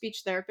new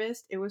speech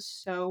therapist, it was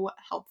so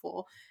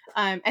helpful.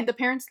 And the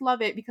parents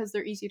love it because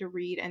they're easy to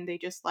read and they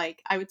just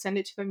like, I would send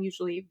it to them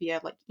usually via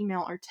like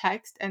email or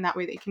text, and that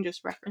way they can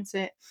just reference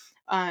it.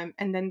 And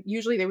then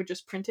usually they would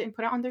just print it and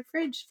put it on their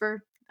fridge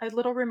for a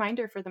little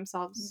reminder for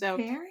themselves. So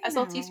Very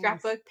SLT nice.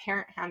 scrapbook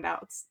parent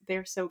handouts,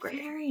 they're so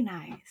great. Very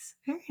nice.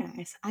 Very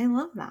nice. I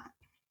love that.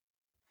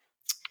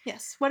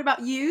 Yes. What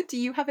about you? Do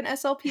you have an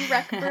SLP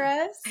rec for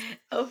us?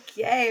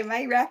 Okay,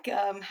 my rec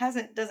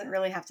hasn't doesn't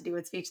really have to do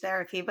with speech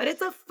therapy, but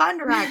it's a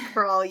fun rec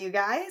for all you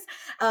guys.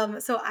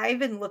 So I've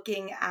been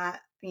looking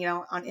at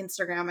on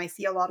Instagram, I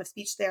see a lot of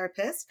speech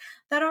therapists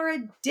that are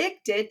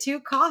addicted to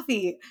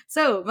coffee.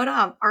 So,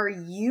 Madame, are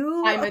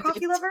you I'm a coffee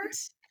addicted. lover?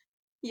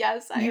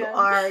 Yes, I You am.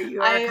 are.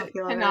 You are a I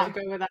coffee cannot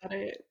lover. go without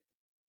it.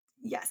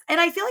 Yes. And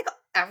I feel like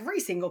every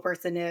single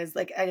person is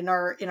like in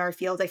our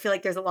fields. I feel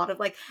like there's a lot of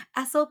like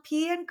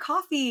SLP and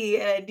coffee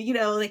and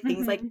like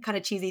things like Mhm. kind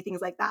of cheesy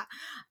things like that.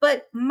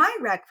 But my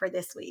rec for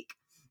this week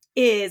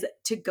is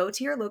to go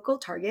to your local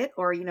Target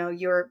or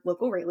your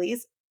local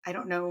Rayleigh's. I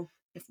don't know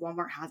if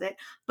Walmart has it,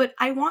 but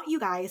I want you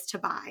guys to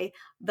buy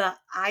the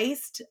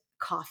iced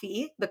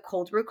coffee, the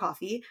cold brew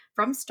coffee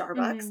from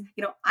Starbucks.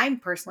 Mhm. I'm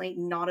personally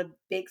not a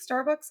big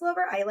Starbucks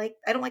lover. I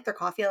don't like their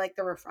coffee. I like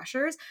their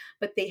refreshers,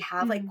 but they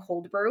have like Mhm.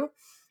 cold brew.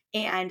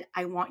 And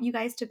I want you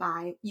guys to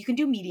buy, you can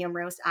do medium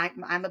roast.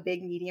 I'm a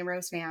big medium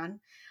roast fan.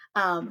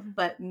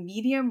 But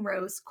medium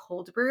roast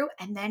cold brew.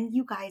 And then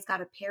you guys got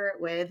to pair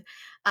it with,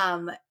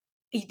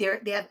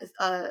 either they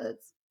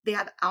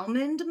have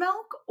almond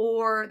milk,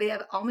 or they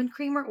have almond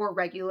creamer or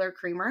regular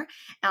creamer.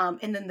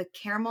 And then the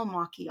caramel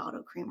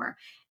macchiato creamer.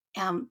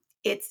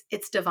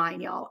 It's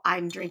divine, y'all.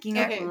 I'm drinking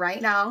it Okay.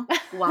 right now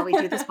while we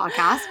do this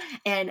podcast.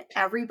 And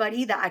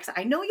everybody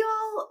I know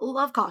y'all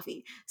love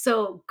coffee.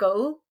 So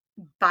go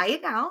buy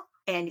it now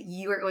and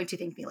you are going to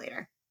thank me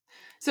later.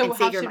 So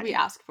how should we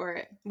ask for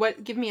it?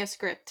 Give me a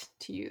script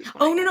to use.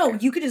 Oh, no.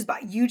 You could just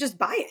buy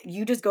it.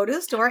 You just go to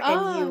the store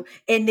and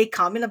they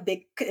come in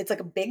it's like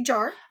a big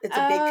jar. It's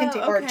a big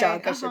container or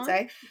jug, I should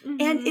say.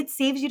 And it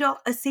saves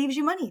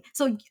you money.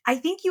 So I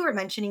think you were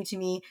mentioning to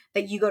me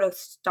that you go to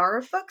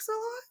Starbucks a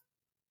lot.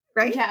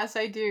 Right? Yes,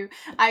 I do.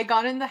 I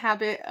got in the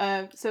habit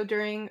of, so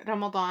during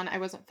Ramadan, I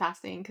wasn't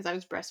fasting because I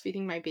was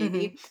breastfeeding my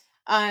baby.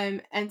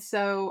 And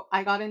so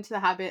I got into the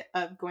habit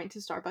of going to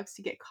Starbucks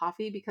to get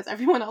coffee because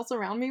everyone else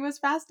around me was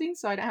fasting,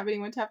 so I didn't have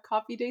anyone to have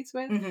coffee dates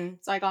with.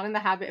 So I got in the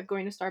habit of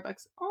going to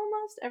Starbucks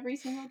almost every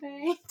single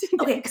day.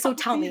 Okay, so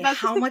tell me,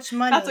 how much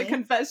money? That's a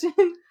confession.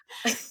 Too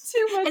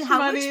much and how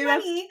money. much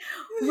money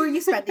were you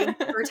spending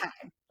per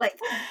time? Like,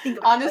 think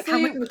about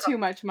honestly, it. Like, too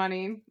much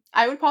money.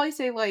 I would probably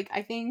say, like,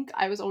 I think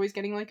I was always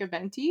getting like a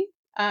venti.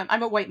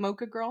 I'm a white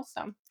mocha girl,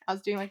 so I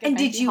was doing like a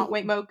venti hot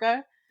white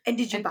mocha. And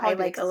did you buy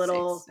like a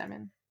little 6,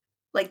 7.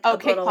 Like a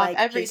cake pop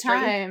every pastry?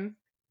 Time?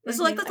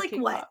 So like that's like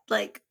what? Pop.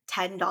 Like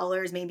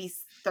 $10, maybe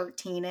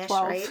 13-ish,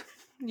 12. Right?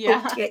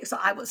 Yeah. Okay, so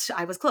I was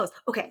close.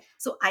 Okay,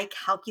 so I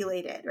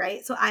calculated,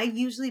 right? So I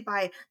usually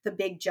buy the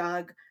big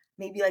jug,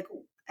 maybe like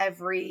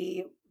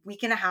every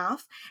week and a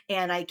half,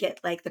 and I get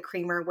like the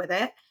creamer with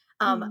it.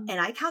 And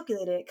I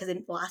calculated it because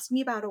it lasts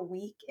me about a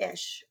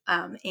week-ish.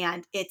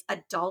 And it's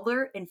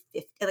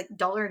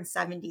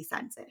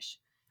 $1.70 ish.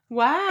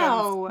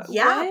 Wow. And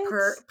yeah,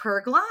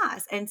 per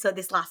glass. And so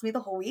this lasts me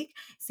the whole week,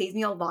 saves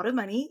me a lot of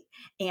money,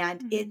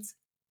 and it's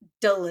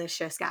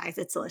delicious, guys.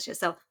 It's delicious.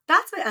 So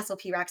that's my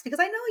SLP Rex, because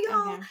I know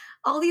y'all,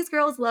 all these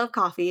girls love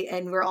coffee,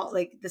 and we're all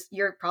like this.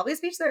 You're probably a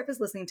speech therapist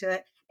listening to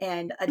it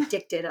and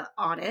addicted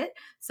on it.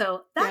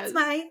 So that's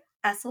my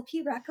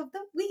SLP Rec of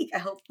the week.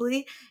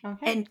 Hopefully.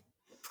 And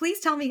please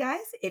tell me,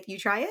 guys, if you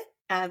try it,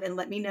 and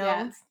let me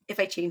know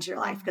if I changed your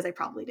life, because I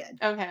probably did.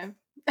 Okay.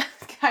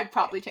 I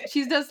probably changed.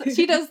 She does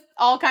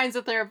all kinds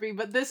of therapy,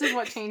 but this is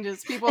what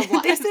changes people's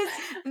lives.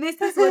 This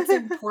is what's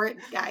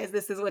important, guys.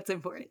 This is what's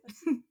important.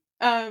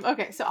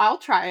 Okay, so I'll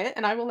try it,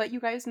 and I will let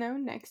you guys know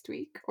next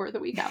week or the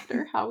week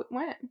after how it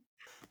went.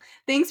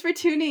 Thanks for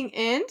tuning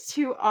in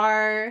to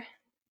our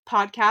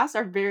podcast,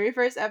 our very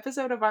first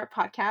episode of our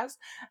podcast.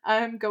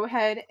 Go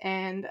ahead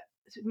and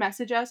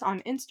message us on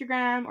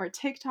Instagram or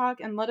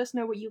TikTok and let us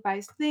know what you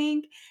guys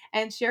think,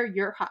 and share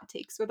your hot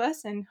takes with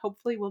us, and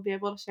hopefully we'll be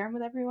able to share them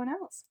with everyone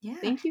else. Yeah.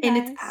 Thank you,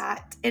 guys.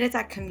 And it's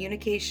at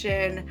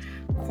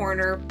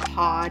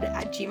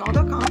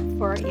communicationcornerpod@gmail.com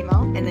for our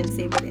email, and then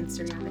same with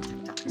Instagram and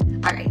TikTok.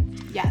 All right.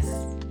 Yes.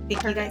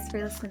 Thank you guys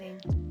for listening.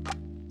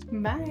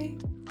 Bye.